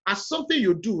as something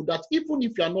you do that even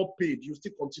if you are not paid, you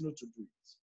still continue to do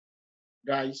it.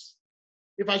 Guys,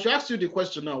 if I should ask you the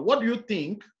question now, what do you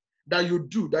think that you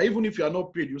do that even if you are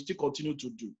not paid, you still continue to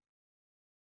do?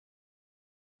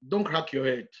 Don't crack your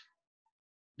head.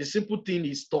 The simple thing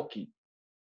is talking.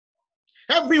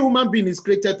 Every human being is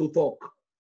created to talk.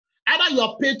 Either you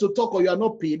are paid to talk or you are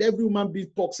not paid. Every human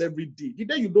being talks every day. The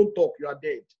day you don't talk, you are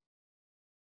dead.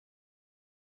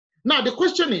 Now, the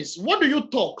question is, what do you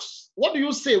talk? What do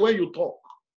you say when you talk?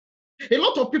 A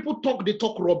lot of people talk, they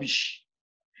talk rubbish.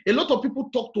 A lot of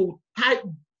people talk to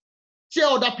tear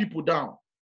other people down.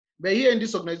 But here in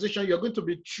this organization, you're going to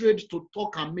be trained to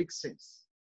talk and make sense.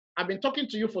 I've been talking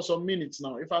to you for some minutes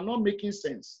now. If I'm not making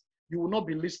sense, you will not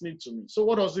be listening to me. So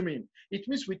what does it mean? It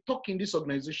means we talk in this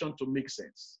organization to make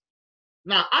sense.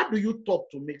 Now, how do you talk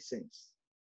to make sense?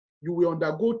 You will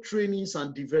undergo trainings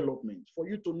and development for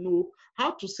you to know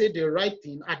how to say the right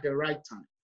thing at the right time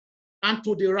and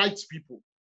to the right people.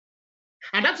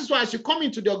 And that is why as you come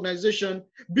into the organization,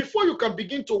 before you can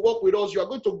begin to work with us, you are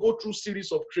going to go through a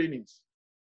series of trainings.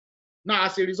 Now,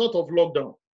 as a result of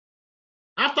lockdown,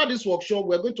 after this workshop,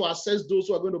 we're going to assess those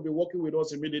who are going to be working with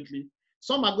us immediately.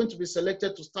 Some are going to be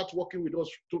selected to start working with us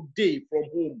today from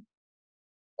home.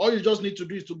 All you just need to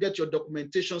do is to get your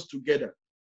documentations together.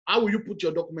 How will you put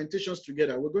your documentations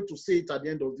together? We're going to say it at the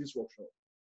end of this workshop.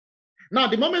 Now,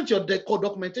 the moment your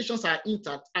documentations are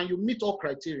intact and you meet all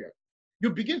criteria,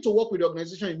 you begin to work with the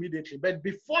organization immediately. But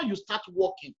before you start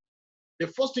working, the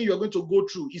first thing you're going to go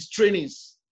through is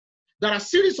trainings. There are a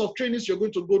series of trainings you're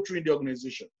going to go through in the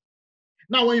organization.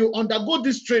 Now, when you undergo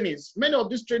these trainings, many of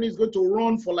these trainings are going to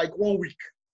run for like 1 week.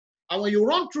 And when you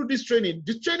run through this training,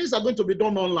 the trainings are going to be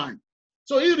done online.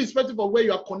 So irrespective of where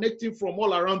you are connecting from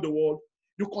all around the world,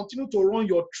 you continue to run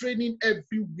your training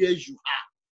everywhere you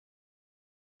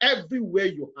are. everywhere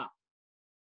you are.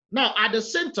 Now, at the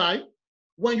same time,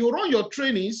 when you run your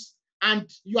trainings and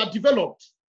you are developed,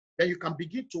 then you can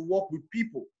begin to work with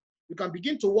people. You can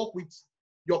begin to work with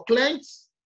your clients,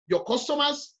 your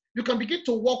customers. You can begin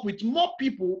to work with more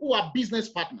people who are business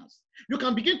partners. You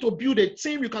can begin to build a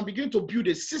team. You can begin to build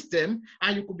a system,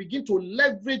 and you can begin to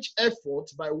leverage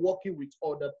effort by working with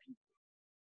other people.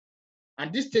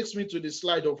 And this takes me to the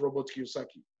slide of Robert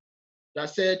Kiyosaki that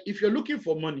said, if you're looking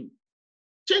for money,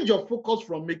 change your focus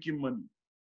from making money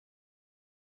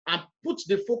and put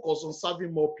the focus on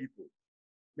serving more people,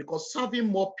 because serving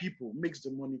more people makes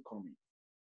the money come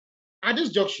in. At this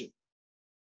junction,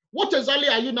 what exactly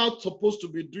are you now supposed to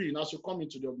be doing as you come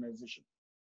into the organization?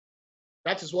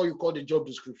 That is what you call the job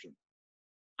description.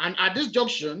 And at this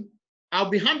junction, I'll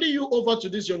be handing you over to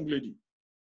this young lady.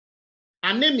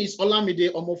 Her name is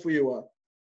Olamide Omofoyewa.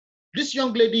 This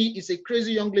young lady is a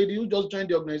crazy young lady who just joined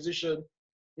the organization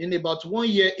in about 1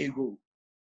 year ago.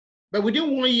 But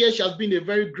within 1 year, she has been a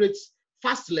very great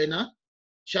fast learner.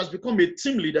 She has become a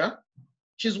team leader.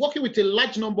 She's working with a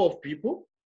large number of people.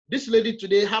 This lady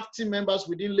today has team members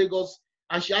within Lagos,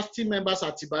 and she has team members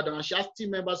at Ibadan, and she has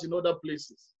team members in other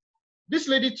places. This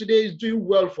lady today is doing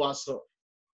well for herself.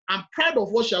 I'm proud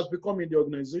of what she has become in the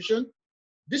organization.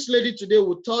 This lady today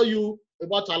will tell you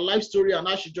about her life story and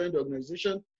how she joined the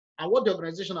organization and what the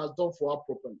organization has done for her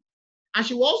properly. And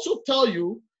she will also tell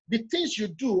you the things you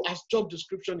do as job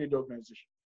description in the organization.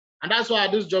 And that's why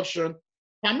at this junction,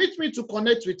 permit me to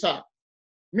connect with her.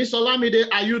 Miss Olamide,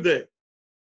 are you there?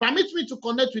 Permit me to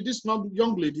connect with this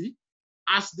young lady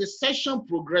as the session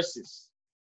progresses.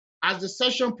 As the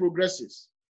session progresses.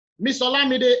 Miss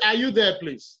Olamide, are you there,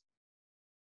 please?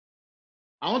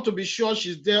 I want to be sure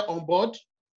she's there on board.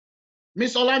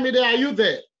 Miss Olamide, are you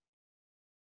there?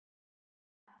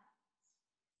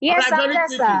 Yes, I'm there,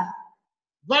 sir.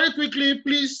 Very quickly,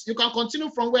 please, you can continue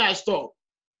from where I stopped.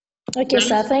 Okay,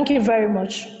 sir, thank you very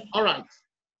much. All right.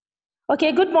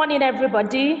 Okay, good morning,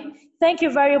 everybody. Thank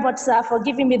you very much, sir, for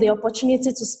giving me the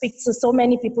opportunity to speak to so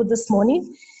many people this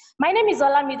morning. My name is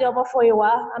Olamide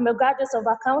Omofoyewa. I'm a graduate of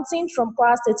accounting from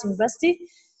Kwara State University.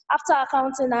 After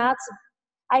accounting,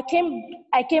 I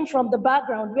came from the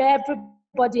background where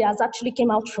everybody has actually came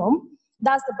out from.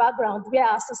 That's the background where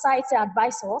our society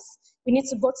advises us. We need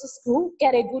to go to school,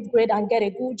 get a good grade, and get a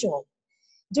good job.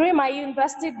 During my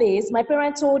university days, my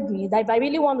parents told me that if I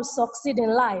really want to succeed in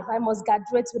life, I must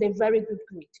graduate with a very good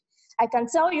grade. I can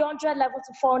tell you 100 level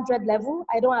to 400 level,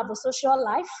 I don't have a social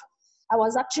life. I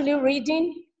was actually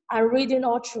reading and reading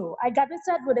all through. I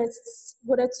graduated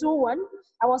with a 2-1.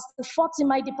 I was the fourth in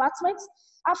my department.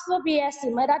 After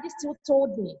BSc, my daddy still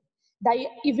told me that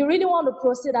if you really want to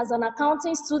proceed as an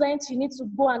accounting student, you need to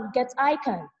go and get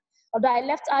ICANN. Although I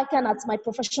left ICANN at my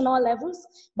professional levels,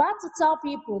 but I have to tell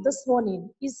people this morning,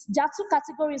 there are 2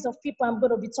 categories of people I'm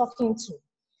going to be talking to.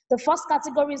 The first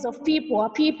categories of people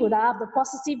are people that have the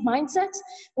positive mindset,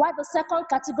 while the second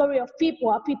category of people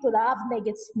are people that have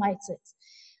negative mindset.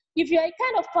 If you're a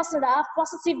kind of person that have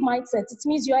positive mindset, it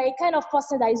means you're a kind of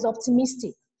person that is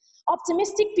optimistic.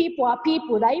 Optimistic people are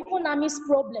people that even amidst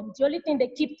problems, the only thing they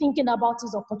keep thinking about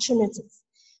is opportunities.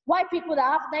 Why people that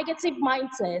have negative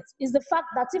mindset is the fact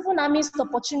that even amidst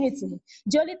opportunity,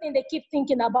 the only thing they keep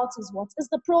thinking about is what? Is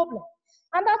the problem.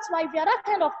 And that's why if you're that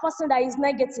kind of person that is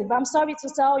negative, I'm sorry to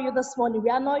tell you this morning,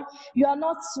 you are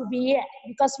not to be here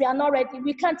because we are not ready.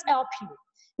 We can't help you.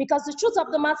 Because the truth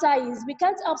of the matter is we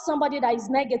can't help somebody that is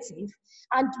negative,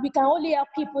 and we can only help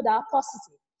people that are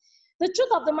positive. The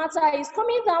truth of the matter is,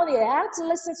 coming down here, I had to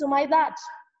listen to my dad.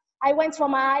 I went for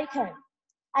my ICANN.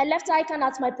 I left ICANN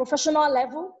at my professional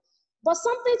level, but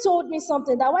something told me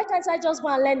something, that why can't I just go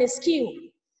and learn a skill?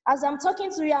 As I'm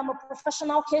talking to you, I'm a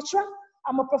professional caterer.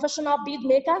 I'm a professional bead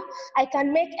maker. I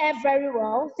can make hair very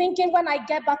well, thinking when I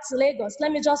get back to Lagos,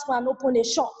 let me just go and open a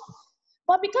shop.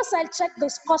 But because I checked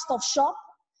the cost of shop,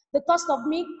 the cost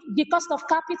of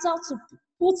capital to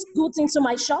put goods into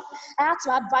my shop, I had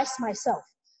to advise myself.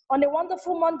 On a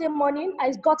wonderful Monday morning,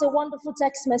 I got a wonderful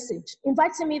text message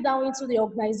inviting me down into the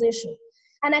organization.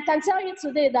 And I can tell you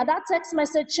today that that text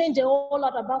message changed a whole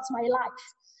lot about my life.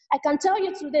 I can tell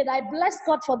you today that I bless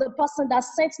God for the person that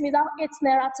sent me that 8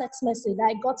 naira text message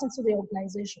that I got into the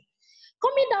organization.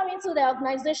 Coming down into the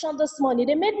organization this morning,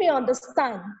 they made me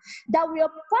understand that we are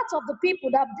part of the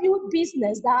people that build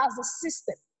business that has a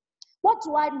system. What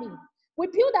do I mean? We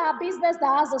build our business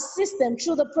that has a system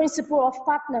through the principle of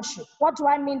partnership. What do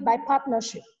I mean by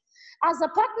partnership? As a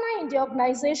partner in the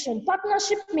organization,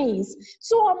 partnership means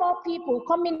 2 or more people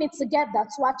coming in together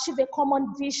to achieve a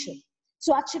common vision,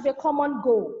 to achieve a common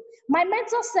goal. My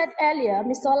mentor said earlier,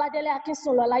 Mr. Oladele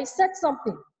Akinsolola, he said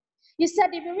something. He said,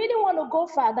 if you really want to go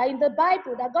further, in the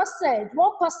Bible, that God said,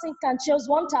 one person can chase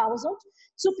 1,000,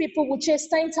 two people will chase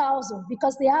 10,000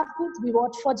 because they have good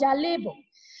reward for their labor.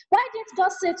 Why did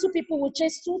God say two people will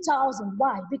chase 2,000?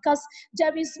 Why? Because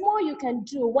there is more you can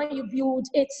do when you build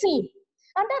a team.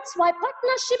 And that's why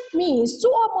partnership means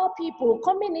two or more people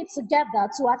coming in together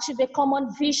to achieve a common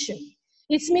vision.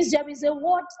 It means there is a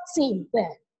word team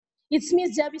there. It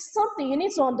means there is something you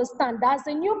need to understand that as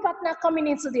a new partner coming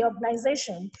into the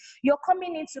organization, you're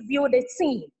coming in to build a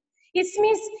team. It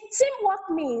means teamwork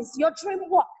means your dream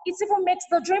work. It even makes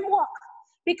the dream work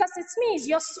because it means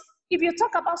if you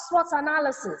talk about SWOT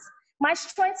analysis, my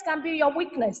strength can be your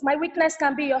weakness. My weakness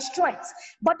can be your strength.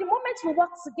 But the moment we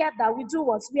work together, we do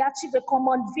what? We achieve a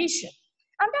common vision.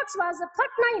 And that's why as a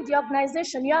partner in the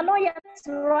organization, you are not yet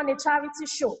to run a charity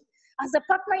show. As a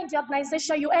partner in the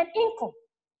organization, you earn income.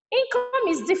 Income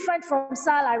is different from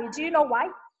salary. Do you know why?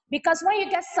 Because when you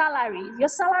get salary, your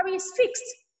salary is fixed.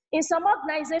 In some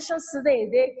organizations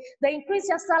today, they increase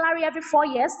your salary every 4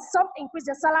 years. Some increase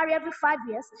your salary every 5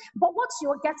 years. But what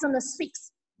you're getting is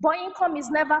fixed. But income is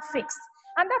never fixed.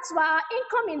 And that's why our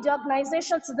income in the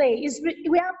organization today is,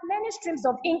 we have many streams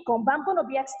of income, but I'm going to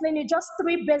be explaining just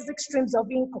 3 basic streams of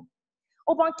income.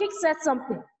 Obankik said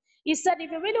something. He said,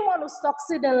 if you really want to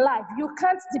succeed in life, you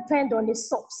can't depend on a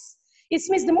source. It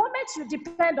means the moment you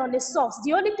depend on a source,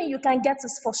 the only thing you can get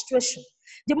is frustration.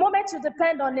 The moment you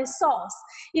depend on a source,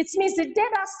 it means the day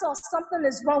that source, something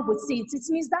is wrong with it. It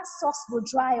means that source will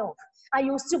dry up and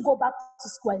you'll still go back to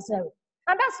square zero.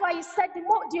 And that's why he said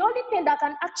the only thing that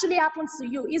can actually happen to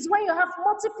you is when you have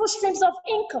multiple streams of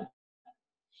income.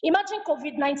 Imagine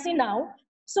COVID-19 now.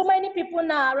 So many people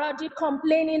now are already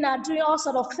complaining and doing all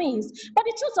sorts of things. But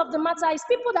the truth of the matter is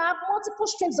people that have multiple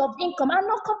streams of income are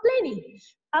not complaining.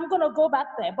 I'm going to go back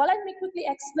there, but let me quickly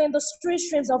explain the 3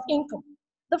 streams of income.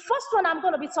 The first one I'm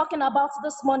going to be talking about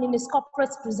this morning is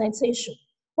corporate presentation.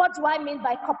 What do I mean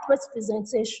by corporate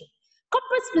presentation?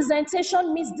 Corporate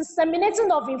presentation means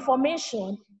disseminating of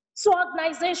information to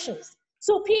organizations,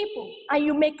 to people, and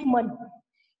you make money.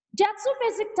 There are 2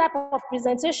 basic types of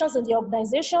presentations in the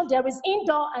organization. There is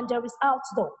indoor and there is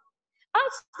outdoor.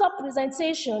 Outdoor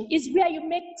presentation is where you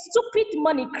make stupid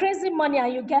money, crazy money,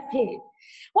 and you get paid.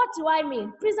 What do I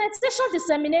mean? Presentation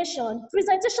dissemination.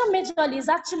 Presentation majorly is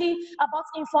actually about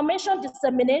information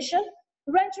dissemination,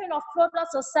 rendering of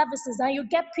products or services, and you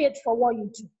get paid for what you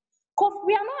do.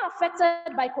 We are not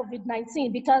affected by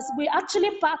COVID-19 because we're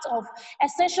actually part of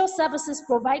essential services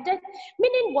provided,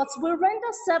 meaning what? We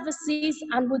render services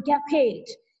and we get paid.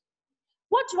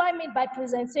 What do I mean by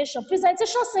presentation?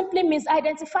 Presentation simply means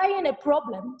identifying a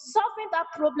problem, solving that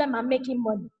problem, and making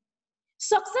money.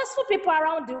 Successful people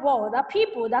around the world are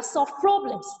people that solve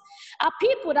problems, are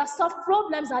people that solve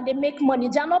problems and they make money.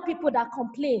 They are not people that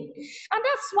complain. And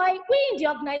that's why we in the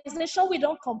organization, we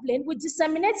don't complain. We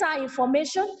disseminate our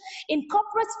information in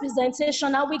corporate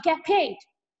presentation and we get paid.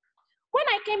 When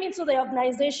I came into the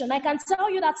organization, I can tell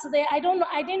you that today I didn't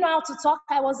know how to talk.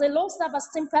 I was a low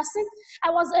self-esteem person. I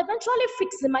was eventually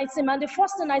fixing my team, and the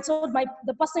first thing I told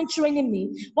the person training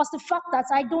me was the fact that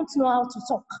I don't know how to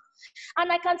talk.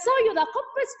 And I can tell you that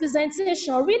corporate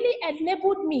presentation really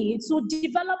enabled me to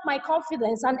develop my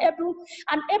confidence and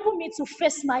able me to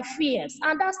face my fears.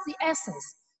 And that's the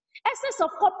essence. Essence of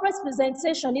corporate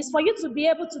presentation is for you to be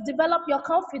able to develop your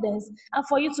confidence and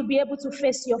for you to be able to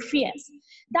face your fears.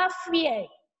 That fear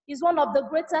is one of the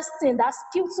greatest things that's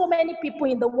killed so many people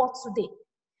in the world today.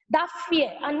 That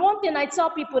fear. And one thing I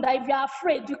tell people that if you're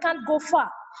afraid, you can't go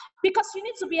far because you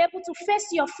need to be able to face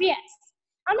your fears.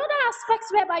 Another aspect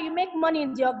whereby you make money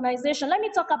in the organization, let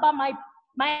me talk about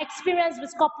my experience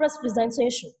with corporate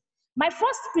presentation. My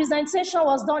first presentation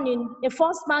was done in a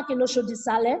first bank in Oshodi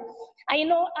Sale.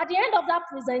 And at the end of that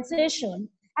presentation,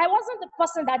 I wasn't the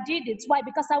person that did it. Why?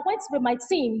 Because I went with my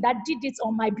team that did it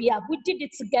on my behalf. We did it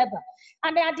together.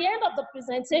 And at the end of the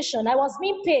presentation, I was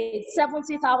being paid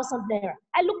 70,000 naira.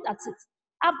 I looked at it.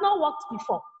 I've not worked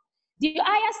before. The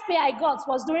highest pay I got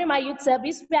was during my youth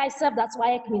service, where I served at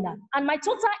WAEC Mina. And my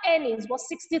total earnings was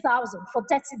 60,000 for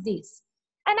 30 days.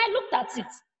 And I looked at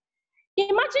it.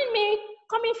 Imagine me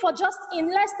coming for just in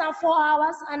less than 4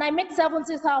 hours and I make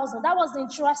 70,000. That was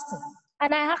interesting.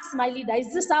 And I asked my leader,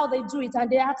 is this how they do it? And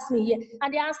they asked me, yeah.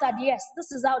 And they answered, yes,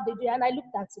 this is how they do it. And I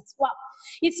looked at it. Wow.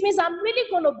 It means I'm really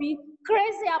going to be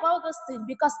crazy about this thing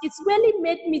because it's really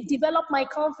made me develop my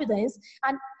confidence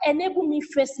and enable me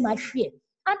face my fear.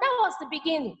 And that was the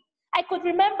beginning. I could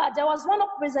remember there was one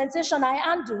presentation I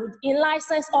handled in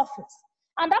license office.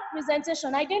 And that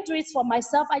presentation, I didn't do it for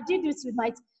myself. I did it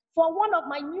with for one of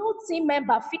my new team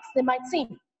members fixed in my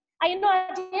team. And you know,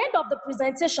 at the end of the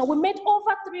presentation, we made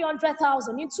over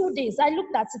 300,000 in 2 days. I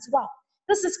looked at it, wow,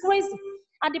 this is crazy.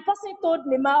 And the person told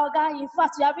me, Maoga, in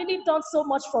fact, you have really done so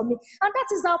much for me. And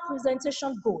that is how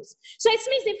presentation goes. So it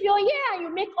means if you're here and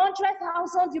you make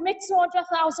 100,000, you make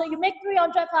 200,000, you make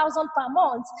 300,000 per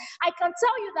month, I can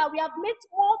tell you that we have made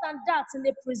more than that in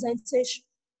the presentation.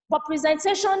 But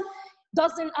presentation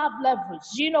doesn't have leverage.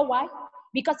 Do you know why?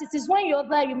 Because it is when you're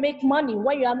there, you make money.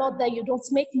 When you are not there, you don't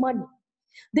make money.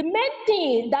 The main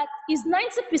thing that is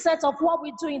 90% of what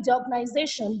we do in the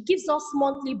organization gives us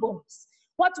monthly bonus.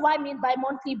 What do I mean by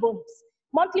monthly bonus?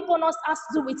 Monthly bonus has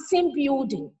to do with team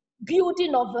building,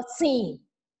 building of a team,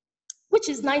 which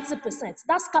is 90%.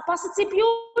 That's capacity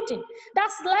building.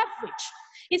 That's leverage.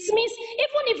 It means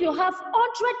even if you have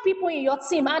 100 people in your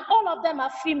team and all of them are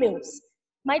females,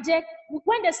 my dear,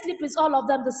 when they sleep with all of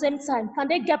them at the same time, can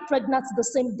they get pregnant the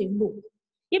same day? No.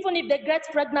 Even if they get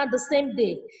pregnant the same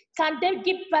day, can they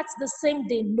give birth the same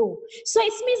day? No. So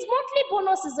it means monthly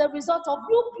bonus is a result of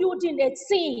you building a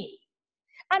team.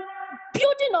 And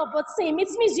building up a team, it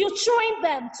means you train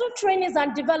them through trainings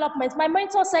and development. My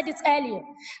mentor said it earlier,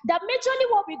 that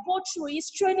majorly what we go through is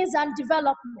trainings and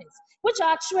development, which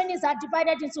our trainings are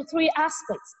divided into 3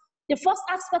 aspects. The first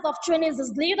aspect of training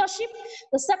is leadership.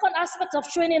 The second aspect of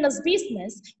training is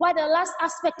business, while the last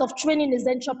aspect of training is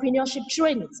entrepreneurship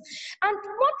trainings. And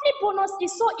monthly bonus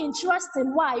is so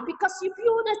interesting. Why? Because you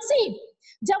build a team.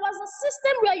 There was a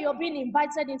system where you're being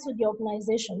invited into the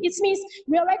organization. It means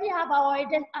we already have our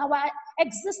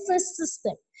existing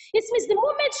system. It means the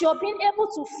moment you're being able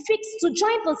to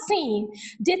join the team,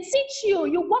 they teach you,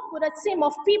 you work with a team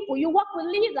of people, you work with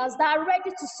leaders that are ready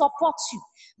to support you.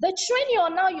 They train you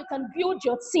on how you can build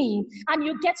your team and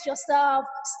you get yourself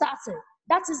started.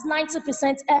 That is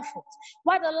 90% effort.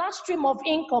 While the last stream of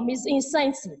income is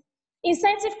incentive.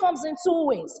 Incentive comes in 2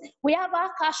 ways. We have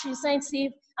our cash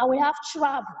incentive and we have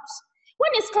travels. When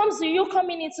it comes to you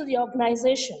coming into the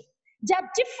organization, there are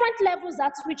different levels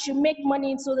at which you make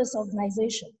money into this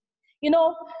organization. You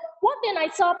know, one thing I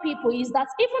tell people is that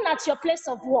even at your place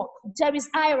of work, there is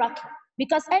hierarchy.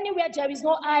 Because anywhere there is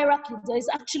no hierarchy, there is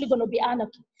actually going to be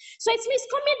anarchy. So it means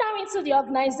coming down into the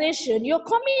organization, you're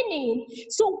coming in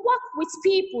to work with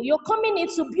people, you're coming in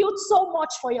to build so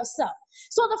much for yourself.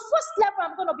 So the first level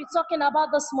I'm going to be talking about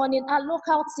this morning are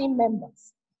local team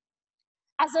members.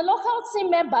 As a local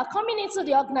team member coming into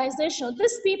the organization,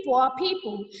 these people are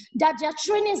people that their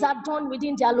trainings are done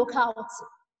within their locality.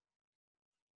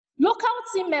 Local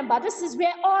team member, this is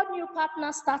where all new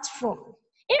partners start from.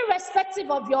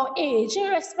 Irrespective of your age,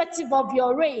 irrespective of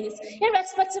your race,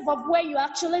 irrespective of where you're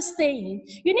actually staying,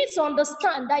 you need to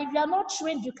understand that if you're not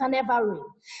trained, you can never reign.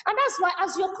 And that's why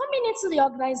as you're coming into the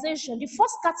organization, the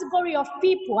first category of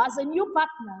people as a new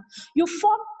partner, you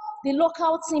form the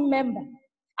local team member.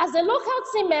 As a local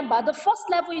team member, the first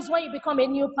level is when you become a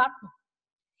new partner.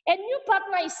 A new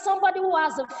partner is somebody who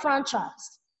has a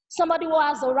franchise, somebody who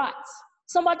has the rights,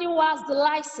 somebody who has the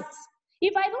license.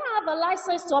 If I don't have a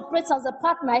license to operate as a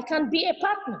partner, I can't be a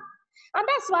partner. And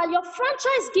that's why your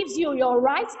franchise gives you your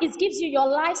rights, it gives you your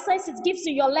license, it gives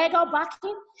you your legal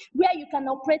backing where you can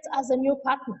operate as a new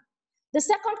partner. The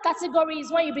second category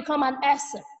is when you become an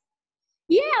SM.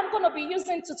 Here I'm going to be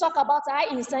using to talk about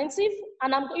our incentive,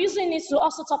 and I'm using it to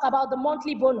also talk about the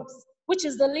monthly bonus, which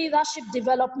is the leadership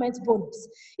development bonus.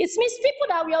 It means people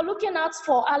that we are looking out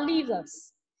for are leaders.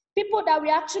 People that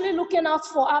we're actually looking out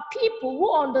for are people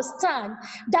who understand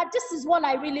that this is what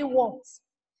I really want.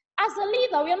 As a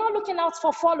leader, we're not looking out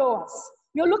for followers.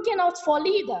 You're looking out for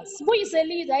leaders. Who is a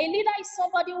leader? A leader is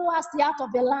somebody who has the heart of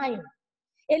a lion.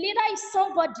 A leader is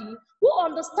somebody who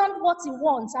understands what he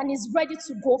wants and is ready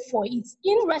to go for it,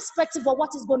 irrespective of what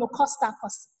is going to cost that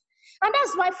person. And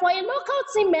that's why for a local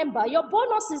team member, your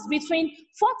bonus is between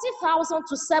 40,000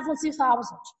 to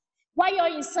 70,000. While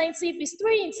your incentive is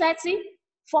 3 in 30,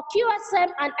 for QSM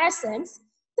and SMs,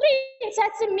 3 in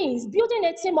 30 means building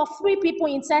a team of 3 people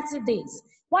in 30 days,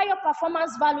 while your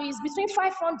performance value is between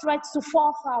 500 to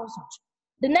 4,000.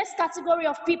 The next category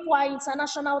of people are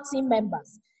international team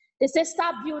members. They say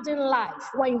start building life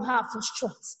when you have the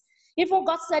strength. Even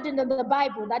God said in the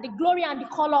Bible that the glory and the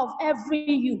color of every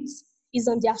youth is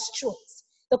in their strength.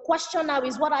 The question now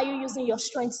is, what are you using your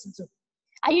strength to do?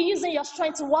 Are you using your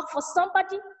strength to work for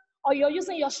somebody, or you're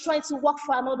using your strength to work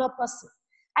for another person?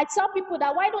 I tell people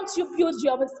that why don't you build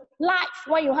your life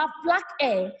when you have black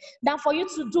hair than for you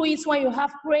to do it when you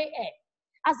have gray hair?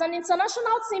 As an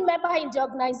international team member in the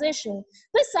organization,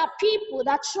 these are people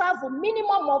that travel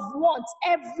minimum of once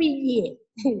every year.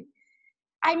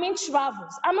 I mean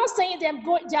travels. I'm not saying they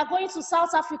are going to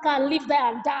South Africa and live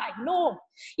there and die. No.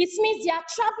 It means they are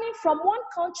traveling from one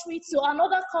country to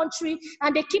another country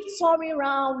and they keep touring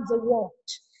around the world.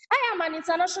 I am an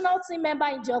international team member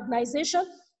in the organization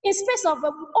in space of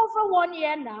over 1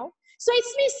 year now. So it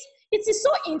means it is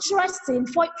so interesting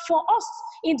for us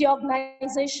in the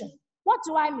organization. What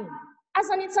do I mean? As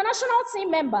an international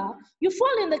team member, you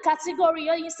fall in the category,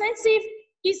 your incentive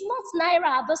is not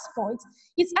Naira at this point.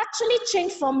 It's actually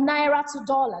changed from Naira to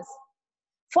dollars.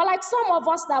 For like some of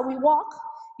us that we work,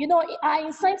 you know, our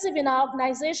incentive in our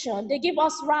organization, they give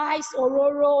us rice or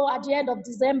roro at the end of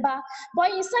December.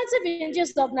 But incentive in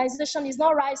this organization is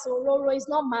not rice or roro, it's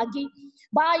not Maggi.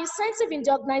 But our incentive in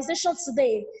the organization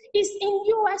today is in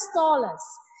US dollars.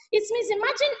 It means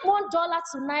imagine $1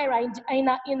 to Naira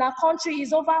in a country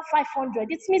is over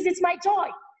 500. It means it's my joy.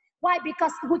 Why?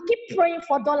 Because we keep praying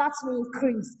for dollars to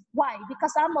increase. Why?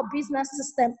 Because I'm a business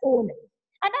system owner.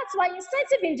 And that's why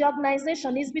incentive in the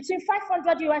organization is between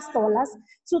 $500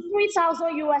 to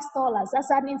 $3,000 as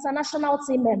an international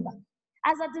team member.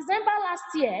 As of December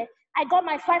last year, I got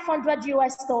my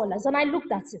 $500 and I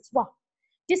looked at it. Wow,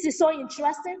 this is so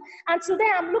interesting. And today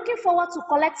I'm looking forward to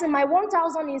collecting my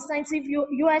 1,000 incentive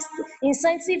US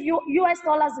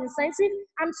dollars incentive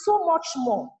and so much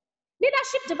more.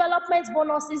 Leadership development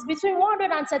bonus is between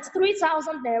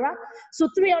 133,000 Naira to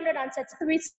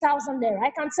 333,000 Naira.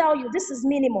 I can tell you this is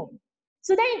minimum.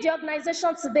 Today in the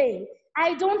organization today,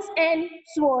 I don't earn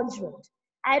 200.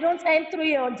 I don't earn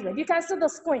 300. You can see the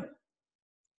screen.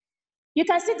 You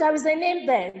can see there is a name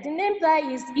there. The name there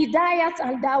is Idayat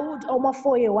and Dawood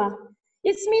Omofoyewa.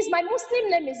 It means my Muslim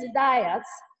name is Idayat,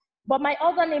 but my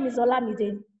other name is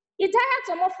Olamide. Idayat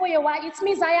Omofoyewa, it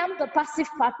means I am the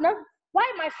passive partner. Why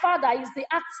my father is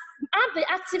I'm the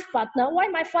active partner, why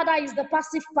my father is the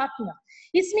passive partner.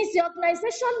 It means the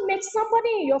organization makes somebody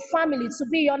in your family to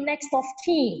be your next of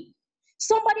kin.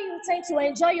 Somebody you tend to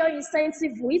enjoy your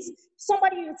incentive with,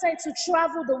 somebody you tend to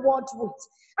travel the world with.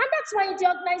 And that's why in the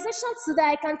organization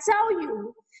today, I can tell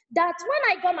you that when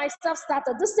I got myself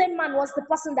started, the same man was the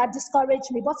person that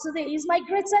discouraged me, but today he's my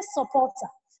greatest supporter.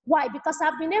 Why? Because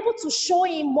I've been able to show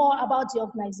him more about the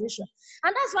organization.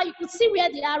 And that's why you could see where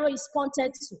the arrow is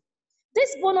pointed to.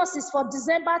 This bonus is for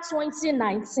December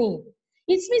 2019.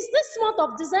 It means this month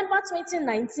of December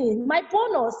 2019, my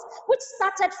bonus, which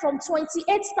started from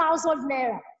 28,000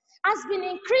 Naira, has been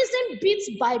increasing bit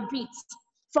by bit,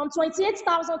 from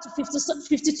 28,000 to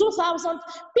 52,000,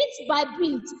 bit by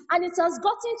bit, and it has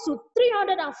gotten to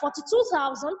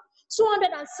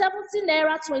 342,270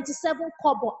 Naira 27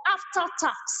 kobo after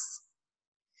tax.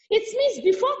 It means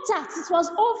before tax, it was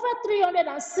over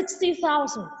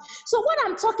 360,000. So what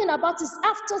I'm talking about is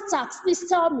after tax. Please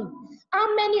tell me,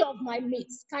 how many of my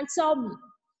mates can tell me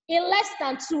in less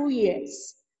than 2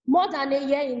 years, more than a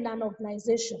year in an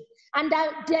organization, and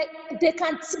that they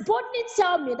can boldly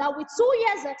tell me that with 2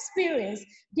 years experience,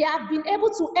 they have been able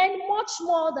to earn much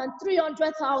more than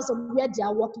 300,000 where they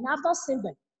are working. I've not seen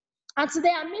them. And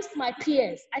today I miss my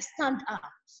peers, I stand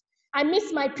out. I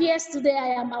miss my peers today,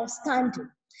 I am outstanding.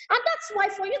 And that's why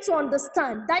for you to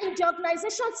understand that in the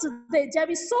organization today, there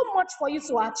is so much for you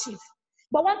to achieve.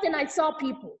 But one thing I tell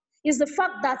people is the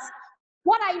fact that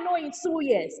what I know in 2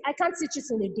 years, I can't teach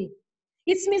it in a day.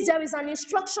 It means there is an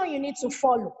instruction you need to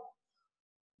follow.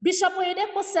 Bishop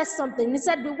Oyedepo said something. He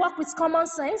said, we work with common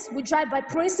sense, we drive by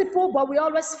principle, but we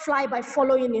always fly by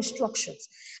following instructions.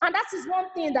 And that is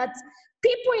one thing that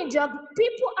people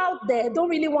out there don't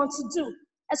really want to do,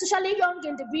 especially young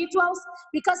individuals,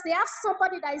 because they have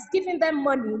somebody that is giving them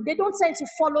money. They don't tend to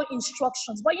follow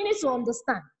instructions. But you need to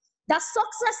understand that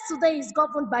success today is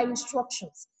governed by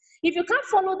instructions. If you can't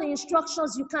follow the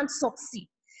instructions, you can't succeed.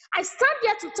 I stand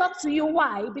here to talk to you.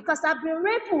 Why? Because I've been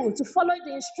able to follow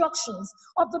the instructions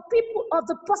of the people, of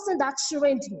the person that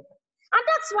trained me. And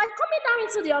that's why coming down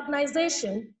into the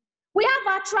organization, we have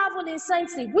our travel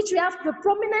incentive, which we have the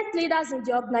prominent leaders in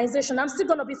the organization. I'm still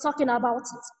going to be talking about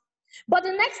it. But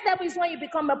the next step is when you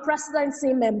become a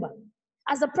presidency member.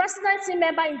 As a presidency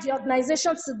member in the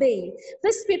organization today,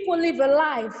 these people live a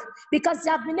life because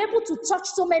they have been able to touch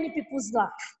so many people's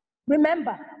lives.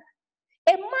 Remember,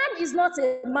 a man is not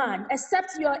a man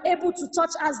except you are able to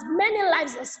touch as many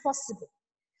lives as possible.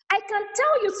 I can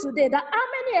tell you today that how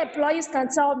many employees can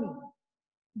tell me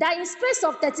that in space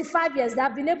of 35 years, they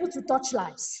have been able to touch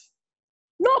lives?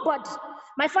 Nobody.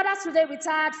 My father today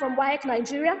retired from WAEC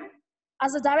Nigeria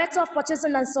as a director of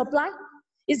purchasing and supply.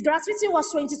 His gratuity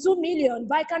was 22 million,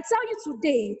 but I can tell you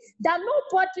today that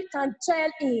nobody can tell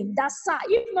him that, sir,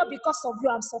 if not because of you,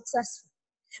 I'm successful.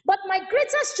 But my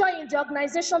greatest joy in the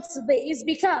organization today is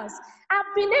because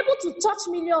I've been able to touch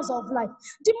millions of lives.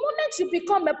 The moment you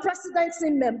become a presidency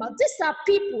member, these are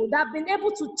people that have been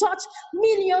able to touch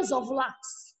millions of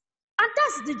lives. And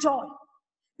that's the joy.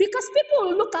 Because people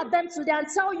will look at them today and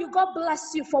tell you, God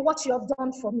bless you for what you have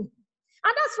done for me.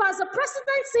 And that's why as a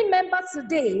presidency member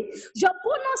today, your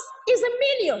bonus is in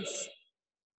millions.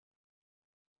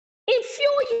 In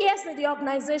few years in the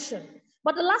organization,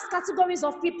 but the last categories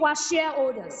of people are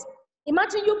shareholders.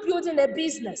 Imagine you building a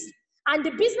business, and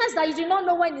the business that you did not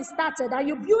know when it started, and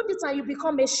you build it and you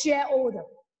become a shareholder.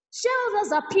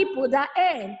 Shareholders are people that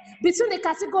earn between the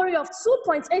category of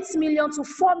 2.8 million to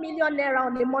 4 million naira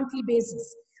on a monthly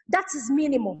basis. That is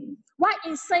minimum. Why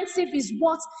incentive is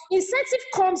what? Incentive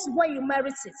comes when you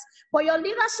merit it, but your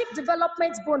leadership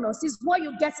development bonus is what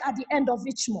you get at the end of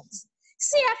each month.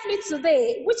 CFLE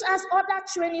today, which has other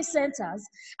training centers,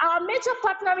 our major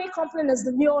partnering company is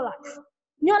the Neolife.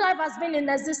 Neolife has been in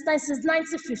existence since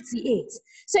 1958.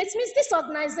 So it means this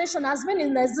organization has been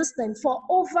in existence for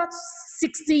over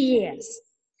 60 years.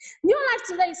 Neolife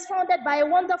today is founded by a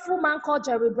wonderful man called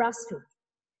Jerry Brasfield.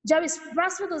 Jerry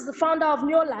Brasfield is the founder of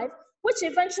Neolife, which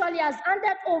eventually has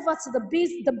handed over to the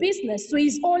business to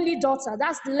his only daughter.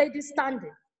 That's the lady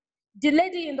standing. The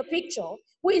lady in the picture,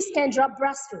 who is Kendra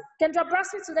Brasfield. Kendra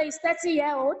Brasfield today is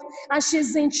 30-year-old, and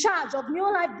she's in charge of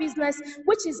Neolife business,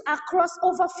 which is across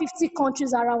over 50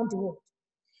 countries around the world.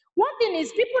 One thing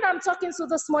is, people that I'm talking to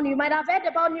this morning, you might have heard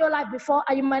about Neolife before,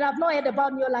 and you might have not heard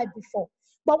about Neolife before.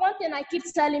 But one thing I keep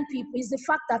telling people is the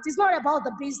fact that it's not about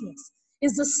the business,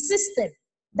 it's the system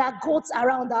that goes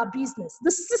around our business.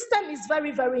 The system is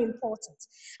very, very important.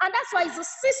 And that's why it's a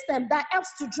system that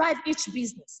helps to drive each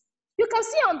business. You can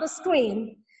see on the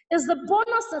screen is the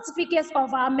bonus certificate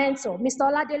of our mentor, Mr.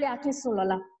 Oladele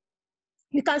Akinsulola.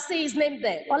 You can see his name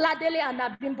there, Oladele and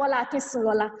Abimbola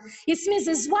Akinsulola. It means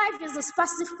his wife is his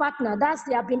passive partner, that's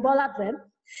the Abimbola them.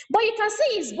 But you can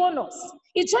see his bonus.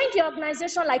 He joined the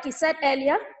organization, like he said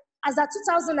earlier, as of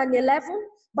 2011,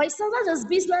 but he started his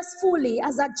business fully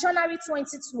as of January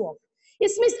 2012.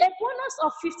 It means a bonus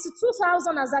of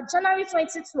 52,000 as of January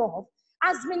 2012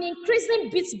 has been increasing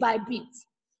bit by bit.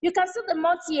 You can see the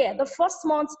month here. The first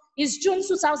month is June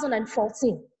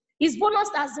 2014. His bonus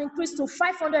has increased to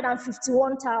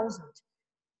 551,000.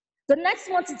 The next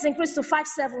month it's increased to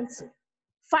 570,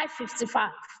 555,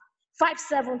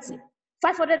 570,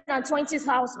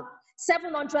 520,000,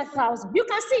 700,000. You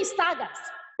can see it staggers.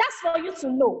 That's for you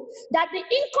to know that the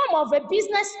income of a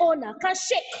business owner can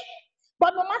shake.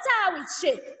 But no matter how it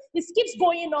shakes, it keeps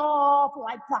going up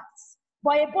like that.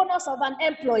 But a bonus of an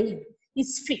employee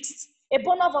is fixed. A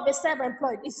bonus of a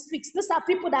self-employed is fixed. These are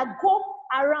people that go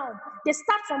around. They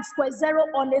start from square zero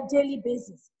on a daily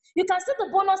basis. You can see the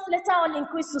bonus later on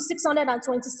increased to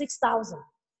 626,000.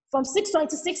 From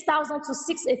 626,000 to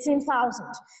 618,000,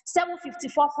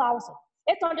 754,000,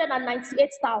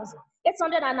 898,000,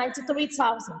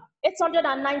 893,000,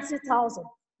 890,000,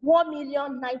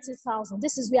 1,090,000.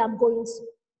 This is where I'm going to,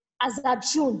 as of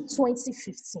June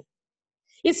 2015.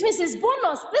 It means his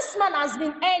bonus, this man has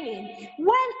been earning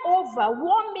well over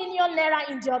 1 million naira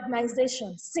in the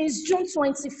organization since June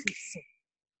 2015.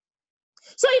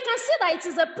 So you can see that it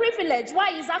is a privilege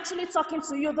why he's actually talking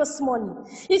to you this morning.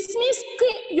 It means,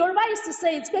 Yoruba used to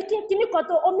say,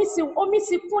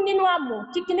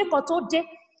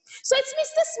 so it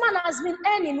means this man has been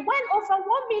earning well over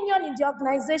 1 million in the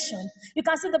organization. You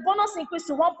can see the bonus increased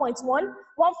to 1.1,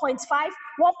 1.5,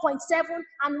 1.7,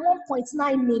 and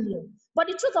 1.9 million. But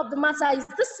the truth of the matter is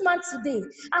this man today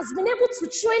has been able to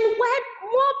train well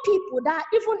more people that are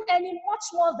even earning much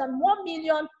more than 1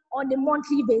 million on a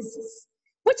monthly basis,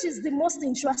 which is the most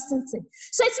interesting thing.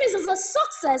 So it means it's a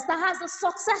success that has a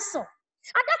successor.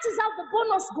 And that is how the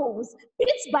bonus goes, bit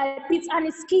by bit, and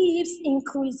it keeps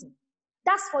increasing.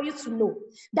 That's for you to know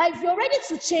that if you're ready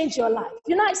to change your life,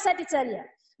 you know, I said it earlier,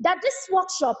 that this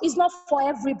workshop is not for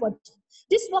everybody.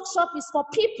 This workshop is for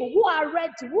people who are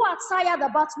ready, who are tired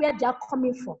about where they are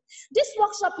coming from. This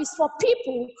workshop is for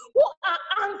people who are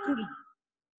angry.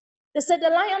 They said the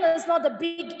lion is not the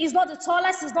big, is not the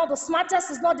tallest, is not the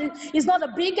smartest, is not the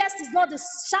biggest, is not the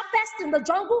sharpest in the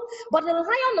jungle, but the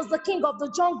lion is the king of the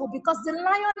jungle because the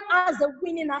lion has a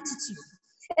winning attitude.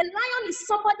 A lion is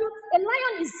somebody, a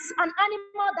lion is an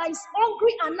animal that is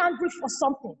hungry and angry for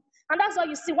something. And that's why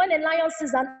you see when a lion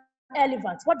sees an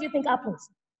elephant, what do you think happens?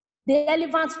 The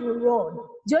elephant will run.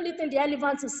 The only thing the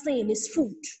elephant is seeing is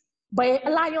food. But a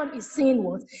lion is seeing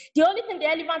what? The only thing the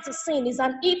elephant is seeing is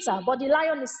an eater, but the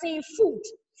lion is seeing food.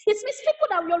 It means people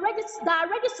that are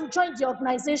ready to join the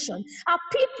organization are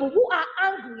people who are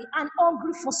angry and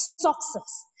hungry for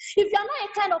success. If you're not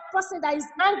a kind of person that is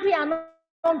angry and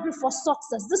hungry for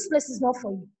success, this place is not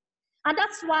for you. And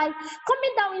that's why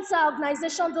coming down into our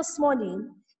organization this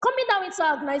morning,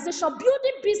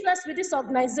 building business with this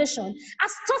organization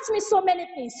has taught me so many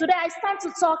things. Today I stand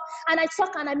to talk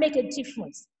and I make a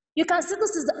difference. You can see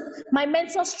this is my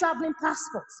mentor's traveling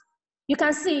passport. You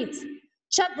can see it.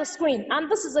 Check the screen. And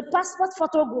this is a passport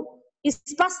photo group.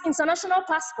 It's international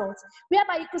passport,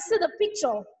 whereby you can see the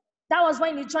picture. That was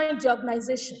when he joined the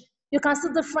organization. You can see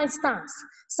different stamps.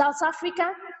 South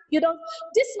Africa,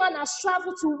 this man has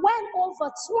traveled to well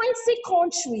over 20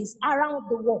 countries around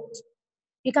the world.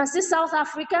 You can see South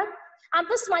Africa, and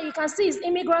this man, you can see his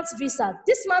immigrant visa.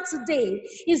 This man today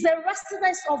is a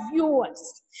resident of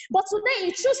US. But today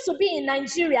he chose to be in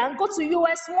Nigeria and go to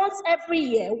US once every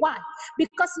year. Why?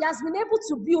 Because he has been able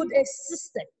to build a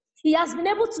system. He has been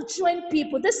able to train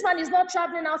people. This man is not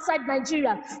traveling outside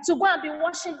Nigeria to go and be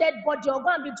washing dead body or go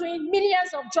and be doing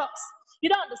millions of jobs. You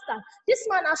don't understand. This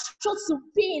man has chosen to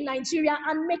be in Nigeria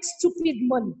and make stupid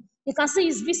money. You can see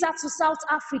his visa to South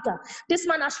Africa. This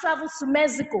man has traveled to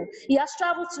Mexico. He has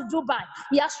traveled to Dubai.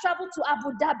 He has traveled to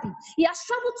Abu Dhabi. He has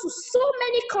traveled to so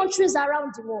many countries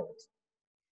around the world.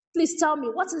 Please tell me,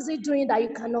 what is he doing that you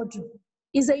cannot do?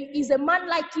 Is a man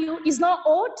like you, he's not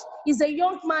old, he's a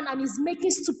young man and he's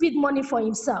making stupid money for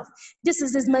himself. This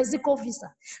is his Mexico visa.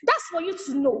 That's for you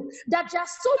to know that there's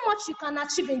so much you can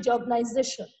achieve in the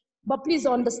organization. But please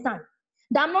understand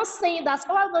that I'm not saying that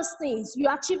all those things, you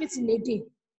achieve it in a day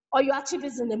or you achieve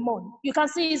it in a month. You can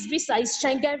see his visa, his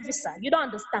Schengen visa. You don't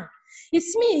understand. It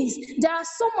means there are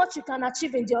so much you can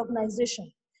achieve in the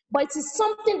organization, but it is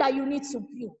something that you need to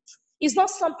build. It's not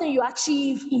something you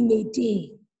achieve in a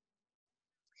day.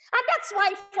 And that's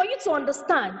why for you to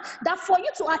understand that for you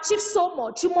to achieve so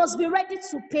much, you must be ready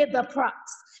to pay the price.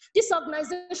 This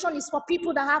organization is for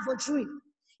people that have a dream.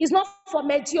 It's not for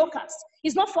mediocres.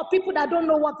 It's not for people that don't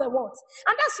know what they want.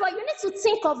 And that's why you need to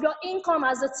think of your income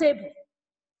as a table.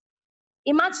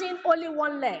 Imagine only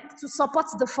one leg to support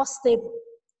the first table.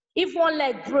 If one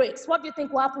leg breaks, what do you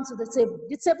think will happen to the table?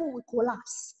 The table will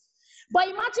collapse. But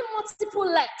imagine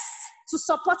multiple legs to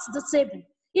support the table.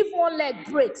 If one leg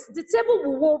breaks, the table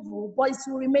will wobble, but it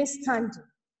will remain standing.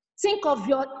 Think of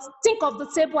the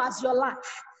table as your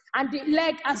life and the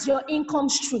leg as your income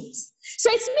streams. So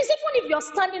it means even if you're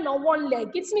standing on one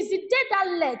leg, it means the day that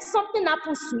leg, something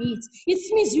happens to it,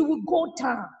 it means you will go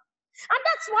down. And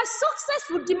that's why success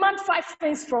will demand 5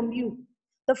 things from you.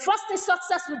 The first thing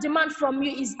success will demand from you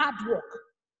is hard work.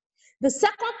 The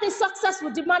second thing success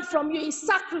will demand from you is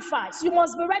sacrifice. You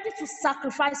must be ready to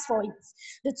sacrifice for it.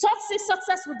 The third thing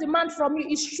success will demand from you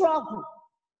is struggle.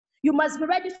 You must be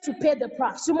ready to pay the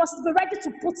price. You must be ready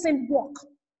to put in work.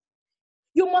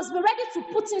 You must be ready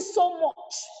to put in so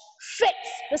much. Faith.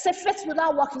 They say faith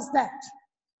without work is dead.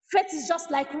 Faith is just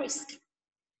like risk.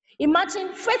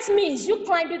 Imagine faith means you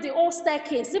climbing the whole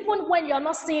staircase, even when you're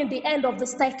not seeing the end of the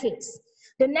staircase.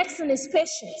 The next thing is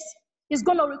patience. It's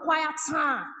going to require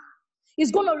time. It's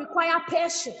going to require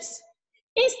patience.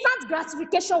 Instant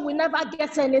gratification will never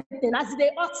get anything as they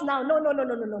ought now. No.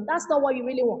 That's not what you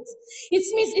really want. It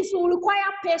means it will require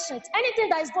patience. Anything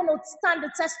that is going to stand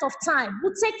the test of time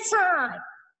will take time.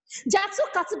 There are 2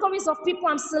 categories of people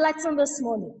I'm selecting this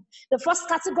morning. The first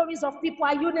categories of people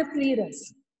are unit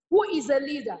leaders. Who is a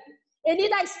leader? A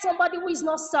leader is somebody who is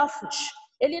not selfish.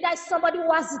 A leader is somebody who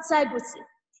has integrity.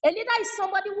 A leader is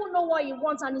somebody who knows what he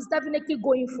wants and is definitely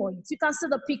going for it. You can see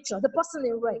the picture. The person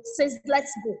in red says,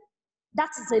 let's go. That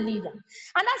is a leader.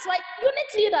 And that's why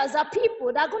unit leaders are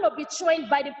people that are going to be trained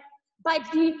by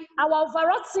our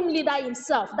overall team leader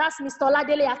himself. That's Mr.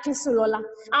 Oladele Akinsulola,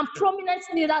 and prominent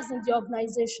leaders in the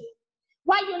organization.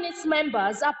 While unit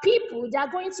members are people that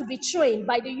are going to be trained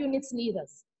by the unit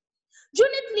leaders.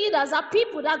 Unit leaders are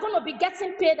people that are going to be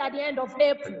getting paid at the end of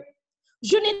April.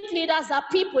 Unit leaders are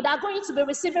people that are going to be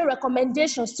receiving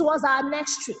recommendations towards our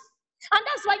next trip. And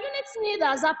that's why unit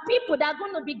leaders are people that are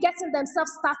going to be getting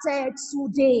themselves started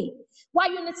today.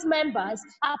 While unit members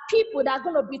are people that are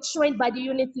going to be trained by the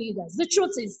unit leaders. The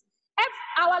truth is,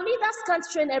 our leaders can't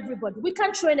train everybody. We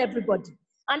can't train everybody.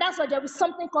 And that's why there is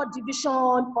something called division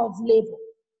of labor.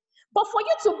 But for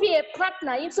you to be a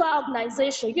partner into our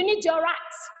organization, you need your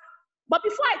rights. But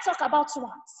before I talk about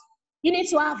rights, you need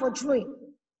to have a dream.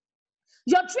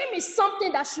 Your dream is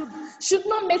something that should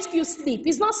not make you sleep.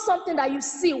 It's not something that you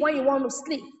see when you want to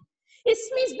sleep. It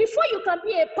means before you can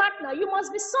be a partner, you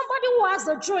must be somebody who has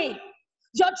a dream.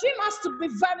 Your dream has to be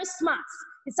very smart.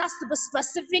 It has to be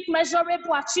specific,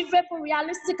 measurable, achievable,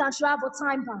 realistic, and should have a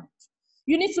time bound.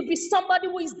 You need to be somebody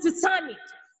who is determined,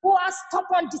 who has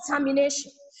stubborn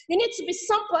determination. You need to be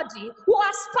somebody who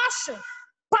has passion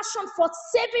for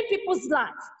saving people's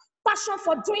lives, passion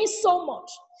for doing so much.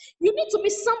 You need to be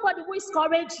somebody who is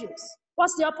courageous.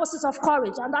 What's the opposite of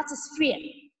courage? And that is fear.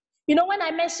 You know, when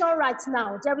I mention right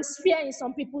now, there is fear in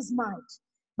some people's mind.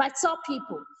 But I tell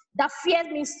people that fear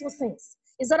means two things.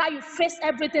 Is that you face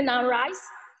everything and rise,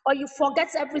 or you forget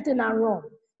everything and run?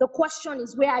 The question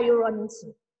is, where are you running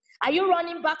to? Are you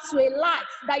running back to a life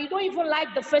that you don't even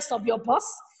like the face of your boss?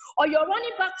 Or you're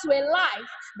running back to a life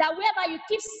that whereby you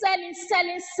keep selling,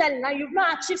 and you've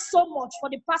not achieved so much for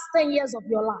the past 10 years of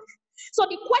your life? So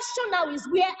the question now is,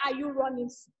 where are you running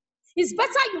to? It's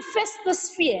better you face these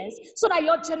fears so that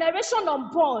your generation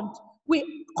unborn will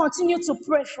continue to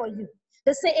pray for you.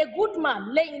 They say a good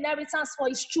man lay inheritance for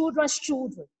his children's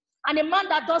children. And a man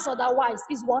that does otherwise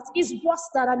is what? Is worse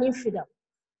than an infidel.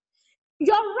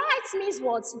 Your right means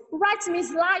what? Right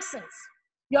means license.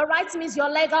 Your right means your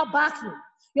legal backing.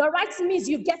 Your right means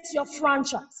you get your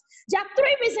franchise. There are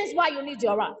three reasons why you need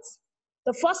your rights.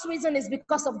 The first reason is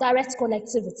because of direct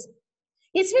connectivity.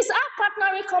 It means our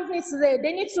partnering company today,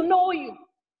 they need to know you.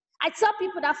 I tell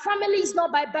people that family is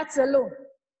not by birth alone.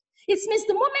 It means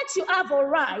the moment you have a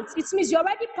right, it means you're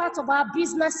already part of our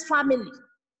business family.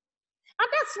 And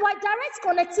that's why direct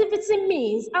connectivity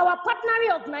means our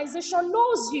partnering organization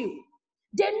knows you.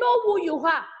 They know who you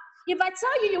are. If I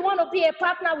tell you you want to be a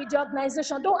partner with the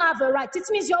organization, don't have a right. It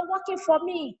means you're working for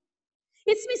me.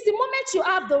 It means the moment you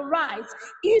have the right,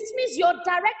 it means you're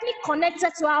directly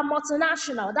connected to our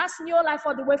multinational. That's Neolife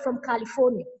all the way from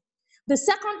California. The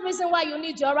second reason why you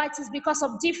need your right is because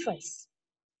of defense.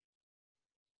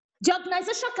 The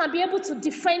organization can be able to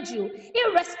defend you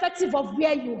irrespective of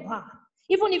where you are.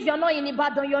 Even if you're not in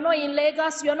Ibadan, you're not in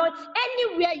Lagos, you're not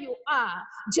anywhere you are,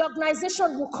 the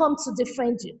organization will come to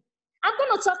defend you. I'm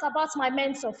going to talk about my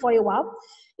mentor for a while.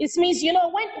 It means, you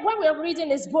know, when we were reading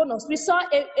his bonus, we saw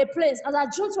a place as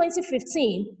of June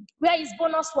 2015, where his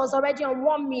bonus was already on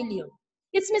 1 million.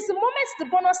 It means the moment the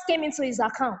bonus came into his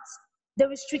account, they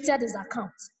restricted his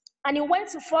account. And he went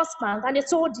to First Bank and they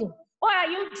told him, what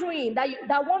are you doing that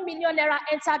 1 million naira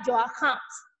entered your account?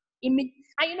 And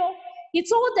you know, he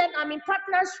told them, I'm a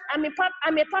partner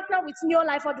with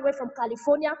Neolife all the way from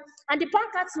California. And the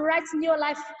bank had to write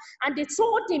Neolife, and they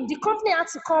told him the company had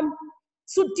to come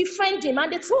to defend him.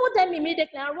 And they told them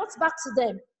immediately, I wrote back to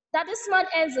them, that this man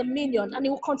earns 1 million and he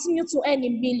will continue to earn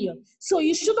 1 million. So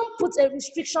you shouldn't put a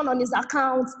restriction on his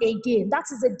account again. That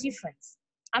is a difference.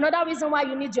 Another reason why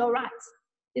you need your rights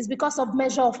is because of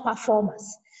measure of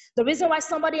performance. The reason why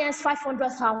somebody earns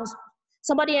 500,000,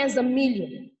 somebody earns 1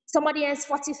 million, somebody earns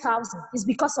 40,000 is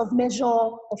because of measure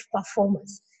of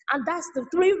performance. And that's the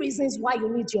three reasons why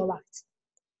you need your rights.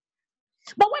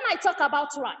 But when I talk about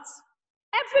rights,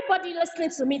 everybody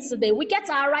listening to me today, we get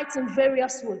our rights in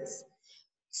various ways.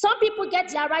 Some people get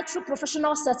their right through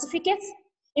professional certificates.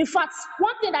 In fact,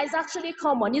 one thing that is actually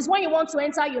common is when you want to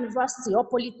enter university or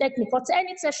polytechnic or to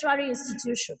any tertiary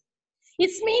institution.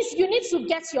 It means you need to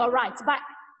get your rights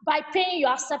by paying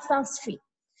your acceptance fee.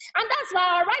 And that's why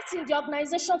our rights in the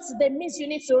organization today means you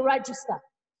need to register.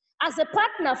 As a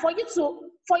partner, for you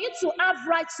to have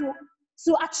rights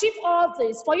to achieve all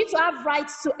this, for you to have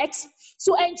rights to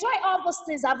enjoy all those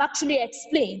things I've actually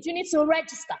explained, you need to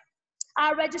register.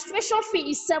 Our registration fee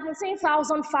is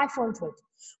 17,500,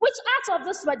 which out of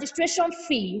this registration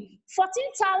fee,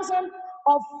 14,000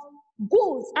 of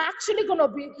goods are actually going to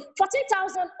be,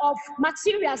 14,000 of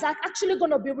materials are actually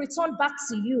going to be returned back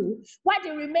to you, while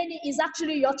the remaining is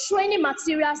actually your training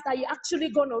materials that you're actually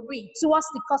going to read towards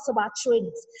the cost of our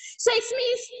trainings. So it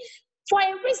means for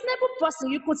a reasonable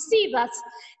person, you could see that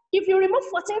if you remove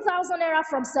 14,000 naira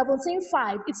from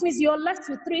 17,500, it means you're left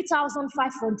with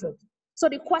 3,500. So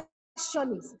the question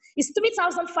is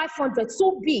 3,500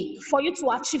 too big for you to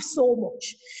achieve so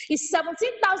much? Is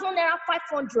 17,000 naira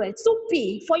 500 too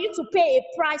big for you to pay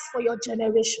a price for your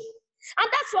generation? And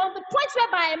that's one of the points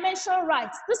whereby I mentioned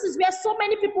rights. This is where so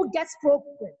many people get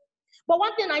broken. But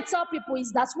one thing I tell people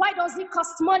is that why does it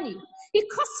cost money? It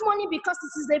costs money because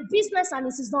it is a business and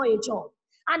it is not a job.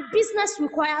 And business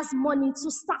requires money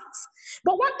to start.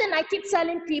 But one thing I keep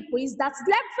telling people is that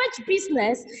leverage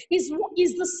business is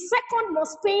the second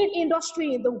most paying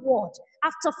industry in the world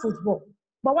after football.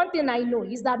 But one thing I know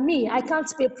is that I can't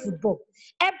play football.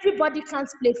 Everybody can't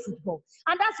play football.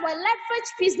 And that's why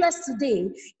leverage business today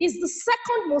is the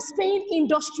second most paying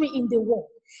industry in the world.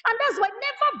 And that's why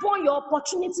never burn your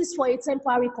opportunities for a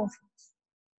temporary comfort.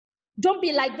 Don't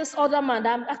be like this other man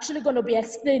that I'm actually going to be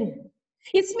explaining.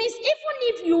 It means even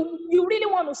if you really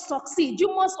want to succeed,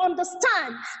 you must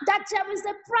understand that there is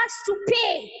a price to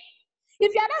pay.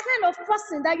 If you're that kind of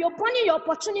person that you're burning your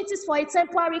opportunities for a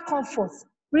temporary comfort,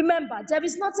 remember, there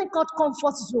is nothing called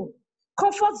comfort zone.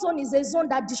 Comfort zone is a zone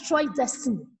that destroys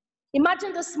destiny.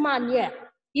 Imagine this man here.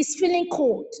 He's feeling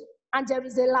cold, and there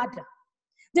is a ladder.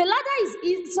 The ladder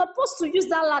is supposed to use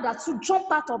that ladder to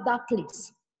jump out of that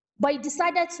place. But he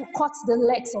decided to cut the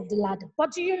legs of the ladder.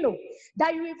 But do you know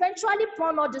that you eventually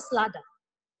burn all this ladder?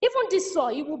 Even this soil,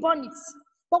 he will burn it.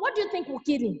 But what do you think will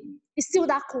kill him? It's still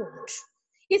that cold.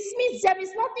 It means there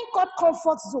is nothing called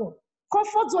comfort zone.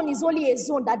 Comfort zone is only a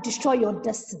zone that destroys your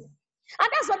destiny. And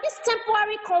that's why this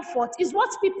temporary comfort is what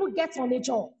people get on a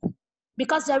job.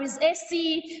 Because there is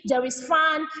AC, there is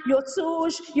fan, your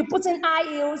touche, you put in high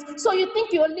heels, so you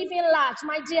think you're living large,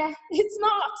 my dear. It's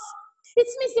not. It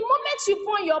means the moment you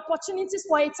find your opportunities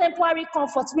for a temporary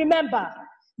comfort, remember,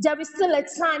 there is still a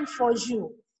time for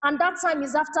you. And that time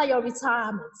is after your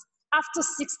retirement, after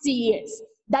 60 years,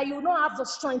 that you don't have the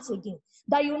strength again,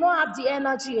 that you don't have the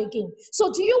energy again.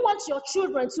 So do you want your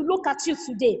children to look at you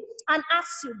today and ask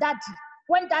you, Daddy,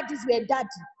 when daddies were daddy,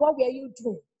 what were you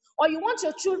doing? Or you want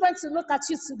your children to look at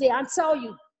you today and tell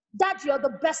you, Dad, you're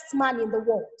the best man in the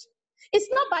world. It's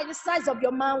not by the size of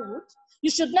your manhood.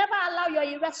 You should never allow your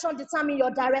erection determine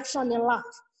your direction in life.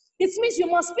 It means you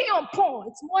must be on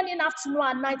point morning, afternoon,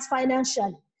 and night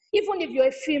financially, even if you're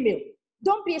a female.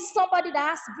 Don't be somebody that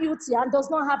has beauty and does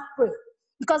not have brain.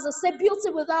 Because they say beauty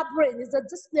without brain is a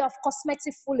display of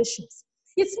cosmetic foolishness.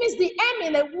 It means the aim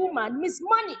in a woman means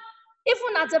money.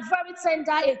 Even at a very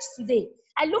tender age today,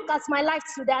 I look at my life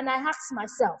today and I ask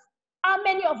myself, how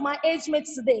many of my age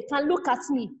mates today can look at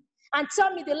me and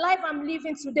tell me the life I'm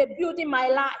living today, building my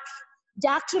life,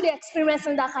 they're actually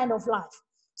experiencing that kind of life.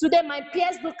 Today, my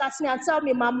peers look at me and tell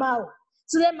me, Mama.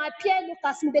 Today, my peers look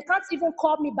at me, they can't even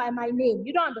call me by my name.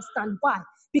 You don't understand why?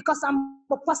 Because I'm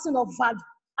a person of value.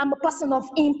 I'm a person of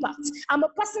impact. I'm a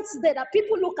person today that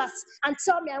people look at and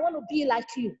tell me, I want to be like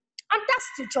you. And that's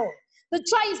the joy. The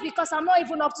joy is because I'm not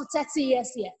even up to 30 years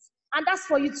yet. And that's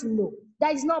for you to know.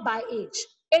 That is not by age.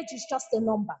 Age is just a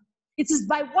number. It is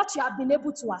by what you have been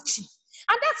able to achieve.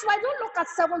 And that's why I don't look at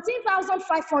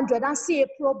 17,500 and see a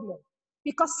problem.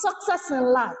 Because success in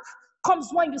life comes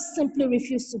when you simply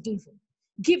refuse to give up.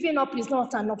 Giving up is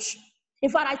not an option. In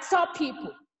fact, I tell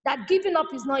people that giving up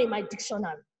is not in my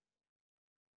dictionary.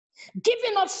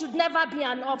 Giving up should never be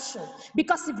an option,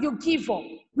 because if you give up,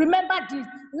 remember the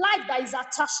life that is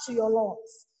attached to your loss.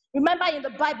 Remember in the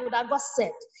Bible that God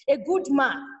said, a good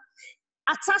man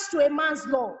attached to a man's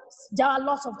loss, there are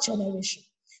lots of generations.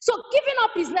 So giving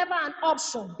up is never an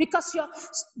option, because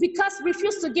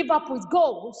refuse to give up with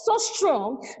goals so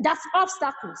strong that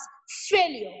obstacles,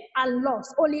 failure, and loss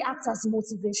only act as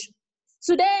motivation.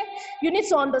 Today, you need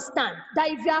to understand that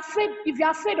if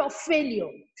you're afraid of failure,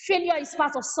 failure is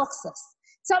part of success.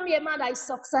 Tell me a man that is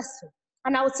successful,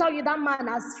 and I will tell you that man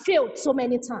has failed so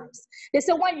many times. They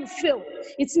say when you fail,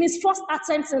 it means first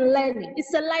attempt in learning.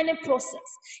 It's a learning process.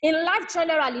 In life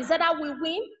generally, it's either we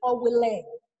win or we learn.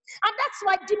 And that's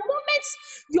why the moment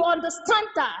you understand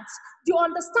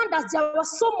that there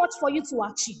was so much for you to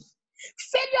achieve.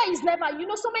 Failure is never,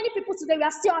 so many people today, we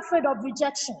are still afraid of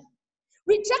rejection.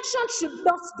 Rejection should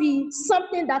not be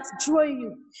something that draws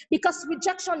you, because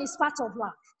rejection is part of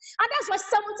life. And that's why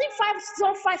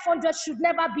 17,500 should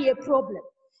never be a problem,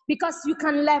 because you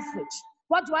can leverage.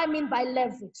 What do I mean by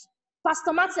leverage?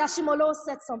 Pastor Matthew Ashimolo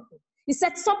said something. He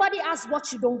said, somebody has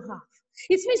what you don't have.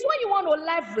 It means when you want to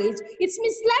leverage,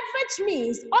 leverage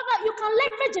means you can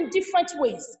leverage in different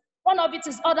ways. One of it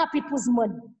is other people's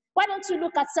money. Why don't you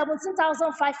look at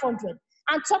 17,500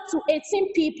 and talk to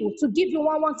 18 people to give you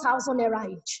 1,000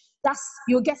 naira each?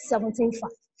 You get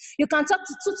 17,500. You can talk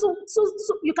to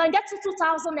you can get to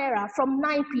 2,000 naira from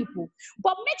 9 people.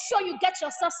 But make sure you get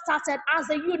yourself started as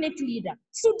a unit leader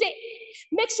today.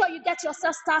 Make sure you get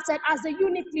yourself started as a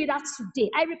unit leader today.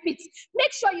 I repeat,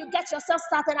 make sure you get yourself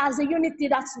started as a unit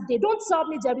leader today. Don't tell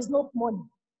me there is no money.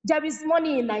 There is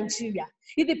money in Nigeria.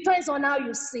 It depends on how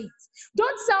you see it.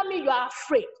 Don't tell me you are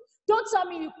afraid. Don't tell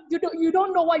me you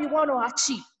don't know what you want to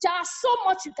achieve. There is so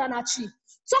much you can achieve.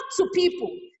 Talk to people.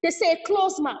 They say a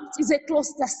closed mouth is a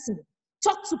closed destiny.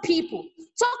 Talk to people.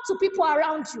 Talk to people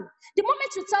around you. The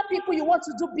moment you tell people you want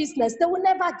to do business, they will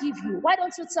never give you. Why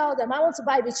don't you tell them, I want to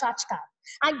buy a recharge card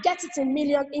and get it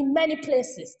in many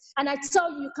places? And I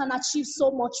tell you, you can achieve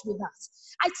so much with that.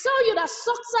 I tell you that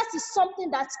success is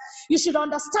something that you should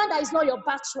understand that is not your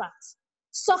birthright.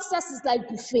 Success is like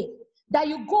buffet, that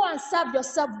you go and serve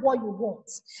yourself what you want.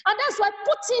 And that's why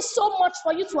put in so much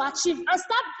for you to achieve and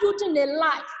start building a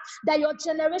life that your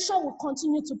generation will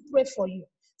continue to pray for you.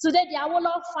 Today, the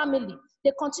Awolowo family,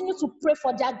 they continue to pray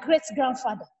for their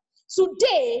great-grandfather.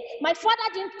 Today, my father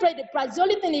didn't pay the price. The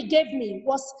only thing he gave me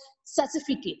was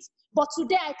certificate. But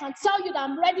today, I can tell you that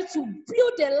I'm ready to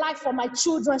build a life for my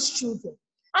children's children.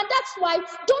 And that's why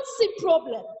don't see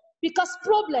problem. Because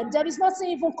problem, there is nothing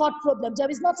even called problem. There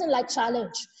is nothing like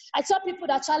challenge. I tell people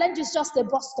that challenge is just a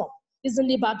bus stop. It's in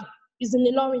Ibadan, it's in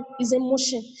Ilorin, it's in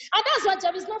Mushin. And that's why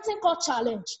there is nothing called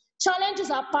challenge.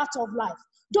 Challenges are part of life.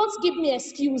 Don't give me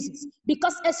excuses,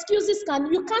 because excuses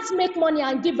you can't make money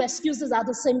and give excuses at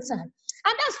the same time.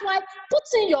 And that's why put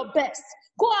in your best.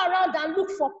 Go around and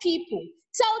look for people.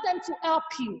 Tell them to help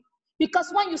you.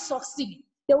 Because when you succeed,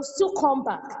 they will still come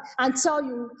back and tell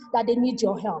you that they need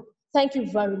your help. Thank you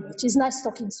very much. It's nice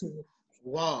talking to you.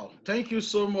 Wow. Thank you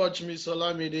so much, Ms.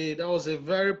 Olamide. That was a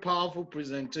very powerful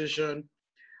presentation.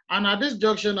 And at this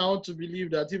junction, I want to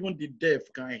believe that even the deaf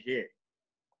can hear.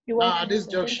 Now, at this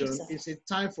junction, it's a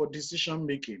time for decision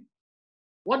making.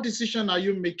 What decision are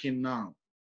you making now?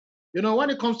 You know, when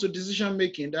it comes to decision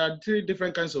making, there are three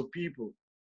different kinds of people.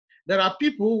 There are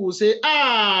people who will say,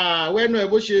 when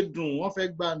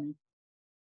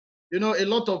you know, a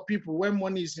lot of people, when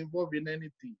money is involved in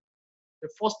anything, the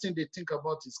first thing they think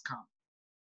about is scam.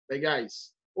 The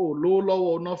guys,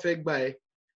 low, no fake buy,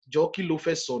 jockey low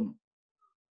face son.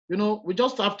 You know, we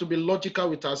just have to be logical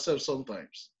with ourselves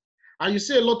sometimes. And you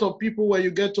see a lot of people when you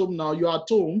get home now, you're at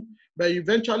home, but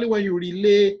eventually when you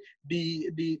relay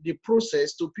the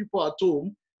process to people at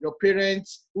home, your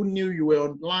parents who knew you were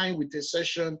online with a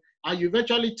session, and you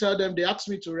eventually tell them, they asked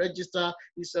me to register,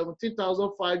 it's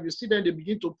 17,500. You see them, they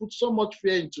begin to put so much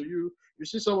fear into you. You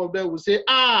see some of them will say,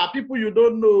 people you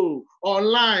don't know,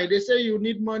 online, they say you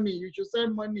need money, you should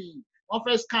send money. One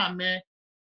first scam, man.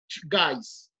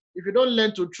 Guys, if you don't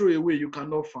learn to throw away, you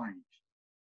cannot find.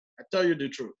 I tell you the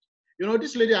truth. You know,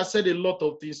 this lady has said a lot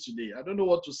of things today. I don't know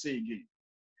what to say again.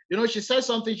 You know, she said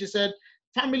something, she said,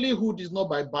 familyhood is not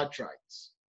by birthright.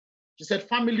 She said,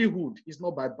 familyhood is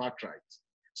not by birthright.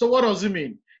 So what does it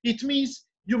mean? It means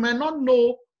you may not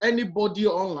know anybody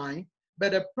online,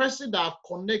 but the person that have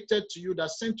connected to you,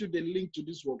 that sent you the link to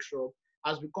this workshop,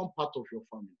 has become part of your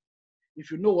family.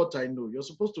 If you know what I know, you're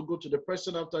supposed to go to the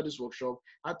person after this workshop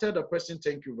and tell the person,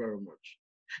 thank you very much.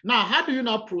 Now, how do you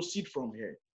now proceed from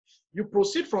here? You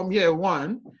proceed from here,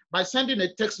 one, by sending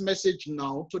a text message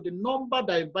now to the number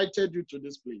that invited you to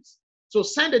this place. So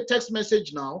send a text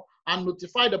message now and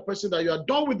notify the person that you are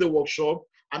done with the workshop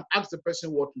and ask the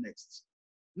person what next.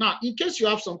 Now, in case you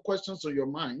have some questions on your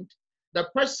mind, the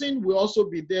person will also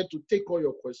be there to take all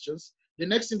your questions. The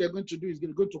next thing they're going to do is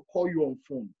they're going to call you on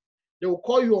phone. They will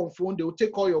call you on phone, they will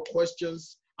take all your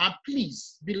questions, and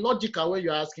please be logical when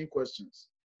you're asking questions.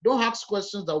 Don't ask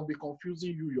questions that will be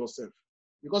confusing you yourself,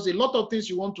 because a lot of things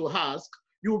you want to ask,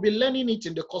 you will be learning it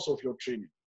in the course of your training.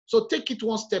 So take it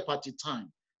one step at a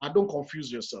time and don't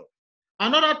confuse yourself.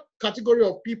 Another category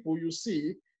of people you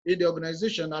see in the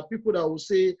organization are people that will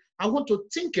say, I want to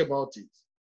think about it.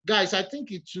 Guys, I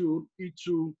think it will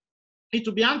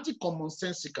be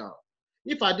anti-commonsensical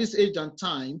if at this age and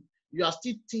time, you are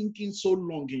still thinking so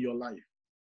long in your life.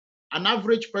 An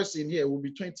average person here will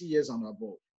be 20 years and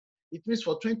above. It means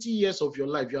for 20 years of your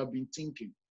life, you have been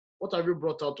thinking. What have you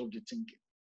brought out of the thinking?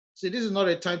 See, this is not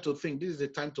a time to think. This is a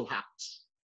time to act.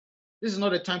 This is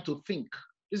not a time to think.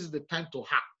 This is the time to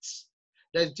act.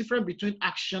 There's a difference between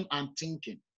action and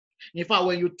thinking. In fact,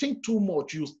 when you think too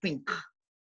much, you think.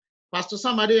 Pastor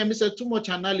Sam Adeyemi said too much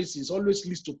analysis always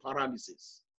leads to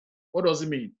paralysis. What does it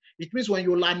mean? It means when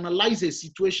you analyze a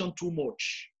situation too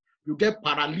much, you get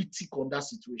paralytic on that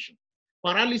situation.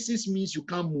 Paralysis means you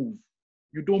can't move.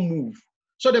 You don't move.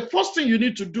 So the first thing you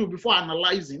need to do before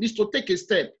analyzing is to take a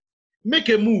step, make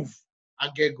a move,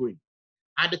 and get going.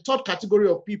 And the third category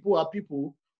of people are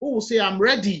people who will say, I'm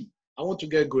ready, I want to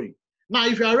get going. Now,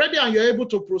 if you are ready and you're able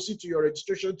to proceed to your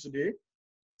registration today,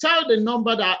 tell the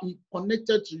number that is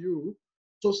connected to you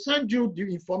to send you the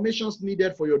information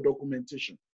needed for your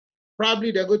documentation.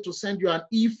 Probably they're going to send you an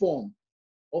e-form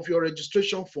of your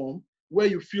registration form where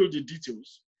you fill the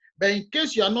details. But in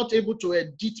case you are not able to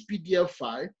edit PDF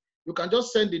file, you can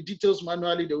just send the details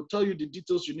manually. They will tell you the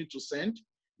details you need to send,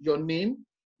 your name,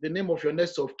 the name of your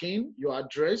next of kin, your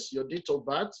address, your date of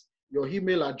birth, your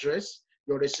email address,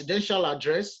 your residential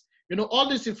address. You know, all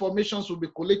these informations will be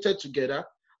collated together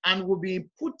and will be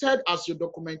inputted as your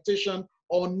documentation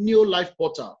on neolife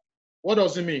portal. What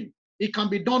does it mean? It can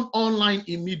be done online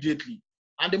immediately.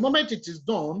 And the moment it is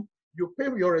done, you pay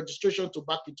your registration to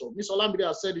back it up. Ms. Olamide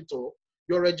has said it all.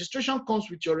 Your registration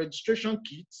comes with your registration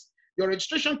kit. Your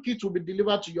registration kit will be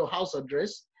delivered to your house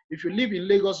address. If you live in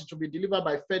Lagos, it will be delivered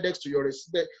by FedEx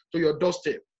to your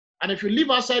doorstep. And if you live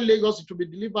outside Lagos, it will be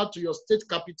delivered to your state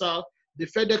capital, the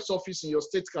FedEx office in your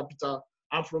state capital.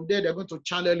 And from there, they're going to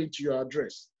channel it to your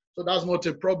address. So that's not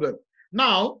a problem.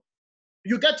 Now,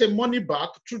 you get a money back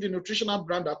through the nutritional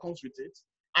brand that comes with it.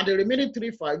 And the remaining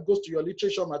 3/5 goes to your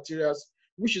literature materials,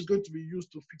 which is going to be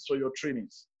used to fix for your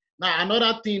trainings. Now,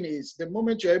 another thing is the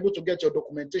moment you're able to get your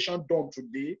documentation done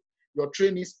today, your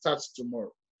training starts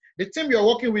tomorrow. The team you're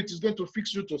working with is going to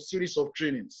fix you to a series of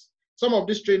trainings. Some of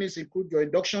these trainings include your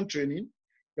induction training,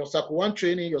 your Circle 1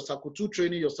 training, your Circle 2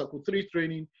 training, your Circle 3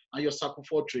 training, and your Circle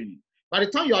 4 training. By the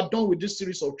time you are done with this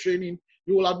series of training,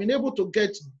 you will have been able to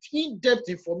get in-depth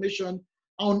information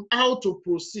on how to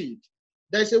proceed.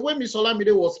 There's a way Ms.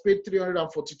 Olamide was paid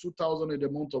 $342,000 in the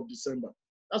month of December.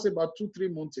 That's about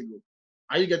 2-3 months ago.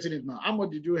 Are you getting it now? How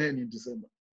much did you earn in December?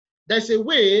 There's a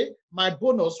way my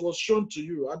bonus was shown to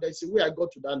you, and there's a way I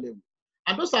got to that level.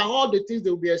 And those are all the things they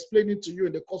will be explaining to you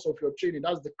in the course of your training.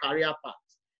 That's the career path,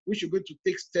 which you're going to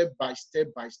take step by step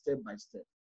by step by step.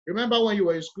 Remember when you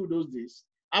were in school those days,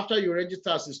 after you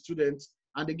register as a student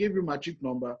and they gave you matric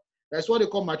number, that's what they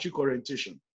call matric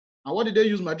orientation. And what did they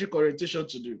use matric orientation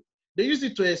to do? They use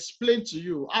it to explain to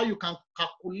you how you can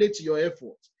calculate your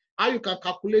effort, how you can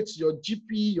calculate your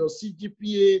GP, your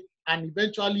CGPA, and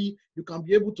eventually you can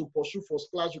be able to pursue first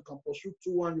class, you can pursue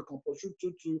 2-1, you can pursue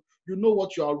 2-2, you know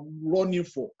what you are running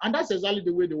for. And that's exactly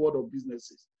the way the world of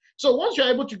business is. So once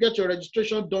you're able to get your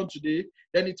registration done today,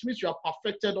 then it means you have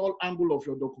perfected all angle of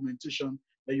your documentation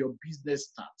and your business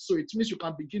starts. So it means you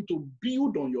can begin to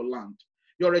build on your land.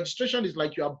 Your registration is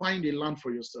like you are buying a land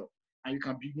for yourself and you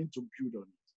can begin to build on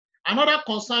it. Another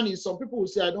concern is some people will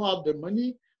say, I don't have the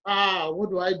money. What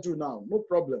do I do now? No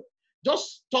problem.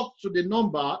 Just talk to the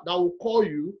number that will call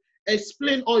you,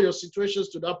 explain all your situations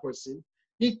to that person.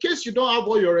 In case you don't have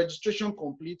all your registration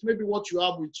complete, maybe what you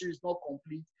have with you is not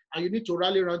complete and you need to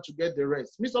rally around to get the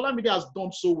rest. Ms. Olamide has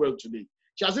done so well today.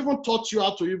 She has even taught you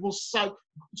how to even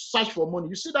search for money.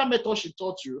 You see that method she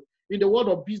taught you in the world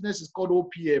of business is called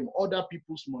OPM, other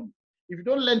people's money. If you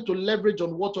don't learn to leverage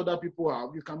on what other people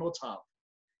have, you cannot have.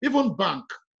 Even bank.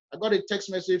 I got a text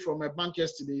message from my bank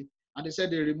yesterday and they said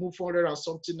they removed 400 and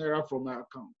something naira from my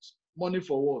account. Money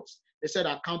for what? They said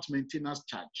account maintenance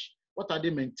charge. What are they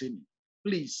maintaining?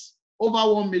 Please,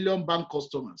 over 1 million bank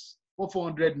customers for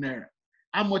 400 naira.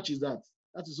 How much is that?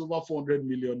 That is over 400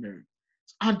 million naira.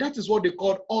 And that is what they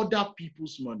call other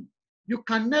people's money. You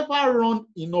can never run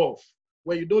enough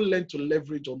when you don't learn to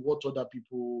leverage on what other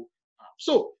people have.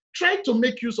 So try to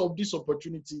make use of this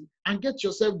opportunity and get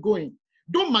yourself going.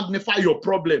 Don't magnify your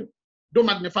problem. Don't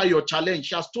magnify your challenge.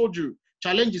 She has told you,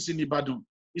 challenge is in Ibadan,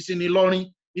 it's in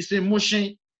Ilorin, it's in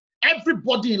Mushin.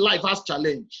 Everybody in life has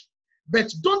challenge.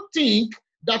 But don't think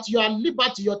that your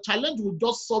liberty, your challenge will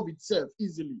just solve itself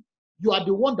easily. You are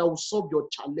the one that will solve your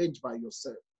challenge by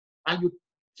yourself. And you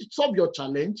solve your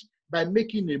challenge by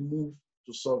making a move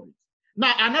to solve it.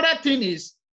 Now, another thing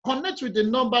is connect with the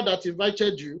number that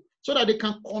invited you so that they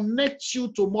can connect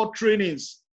you to more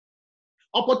trainings.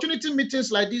 Opportunity meetings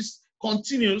like this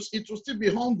continues. It will still be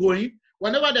ongoing.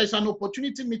 Whenever there's an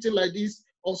opportunity meeting like this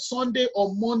on Sunday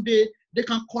or Monday, they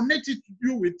can connect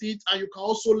you with it and you can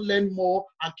also learn more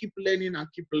and keep learning and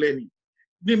keep learning.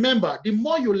 Remember, the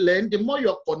more you learn, the more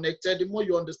you're connected, the more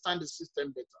you understand the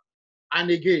system better.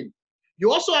 And again,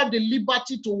 you also have the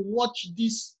liberty to watch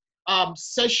this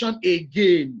session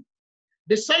again.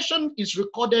 The session is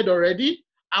recorded already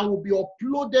and will be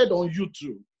uploaded on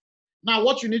YouTube. Now,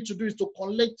 what you need to do is to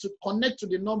connect to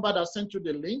the number that sent you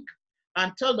the link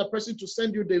and tell the person to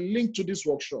send you the link to this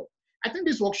workshop. I think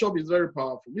this workshop is very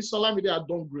powerful. Ms. Olamide has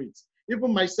done great.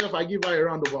 Even myself, I give her a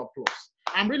round of applause.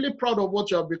 I'm really proud of what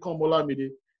you have become, Olamide.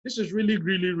 This is really,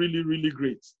 really, really, really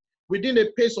great. Within a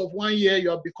pace of 1 year,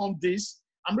 you have become this.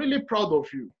 I'm really proud of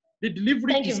you. The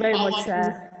delivery is powerful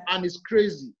and it's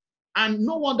crazy. And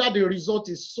no wonder the result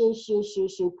is so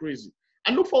crazy.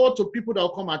 I look forward to people that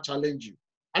will come and challenge you.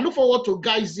 I look forward to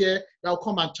guys here that will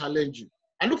come and challenge you.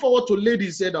 I look forward to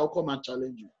ladies here that will come and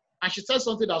challenge you. And she said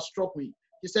something that struck me.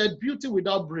 She said, beauty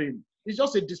without brain is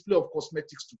just a display of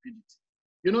cosmetic stupidity.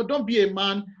 You know, don't be a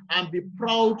man and be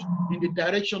proud in the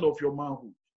direction of your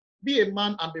manhood. Be a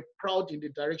man and be proud in the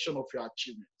direction of your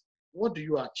achievement. What do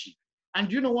you achieve? And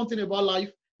do you know one thing about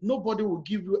life? Nobody will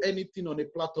give you anything on a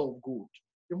platter of gold.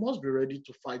 You must be ready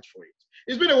to fight for it.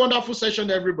 It's been a wonderful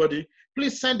session, everybody.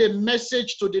 Please send a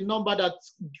message to the number that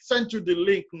sent you the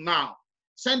link now.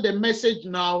 Send a message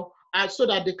now so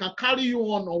that they can carry you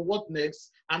on what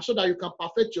next and so that you can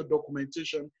perfect your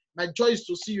documentation. My joy is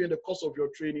to see you in the course of your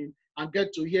training and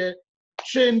get to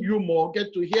train you more,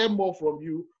 get to hear more from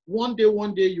you. One day,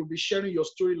 you'll be sharing your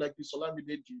story like Ms. Olamide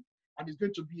did, and it's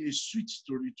going to be a sweet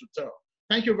story to tell.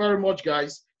 Thank you very much,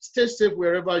 guys. Stay safe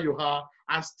wherever you are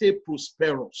and stay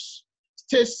prosperous.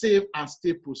 Stay safe and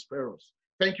stay prosperous.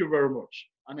 Thank you very much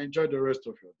and enjoy the rest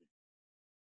of your day.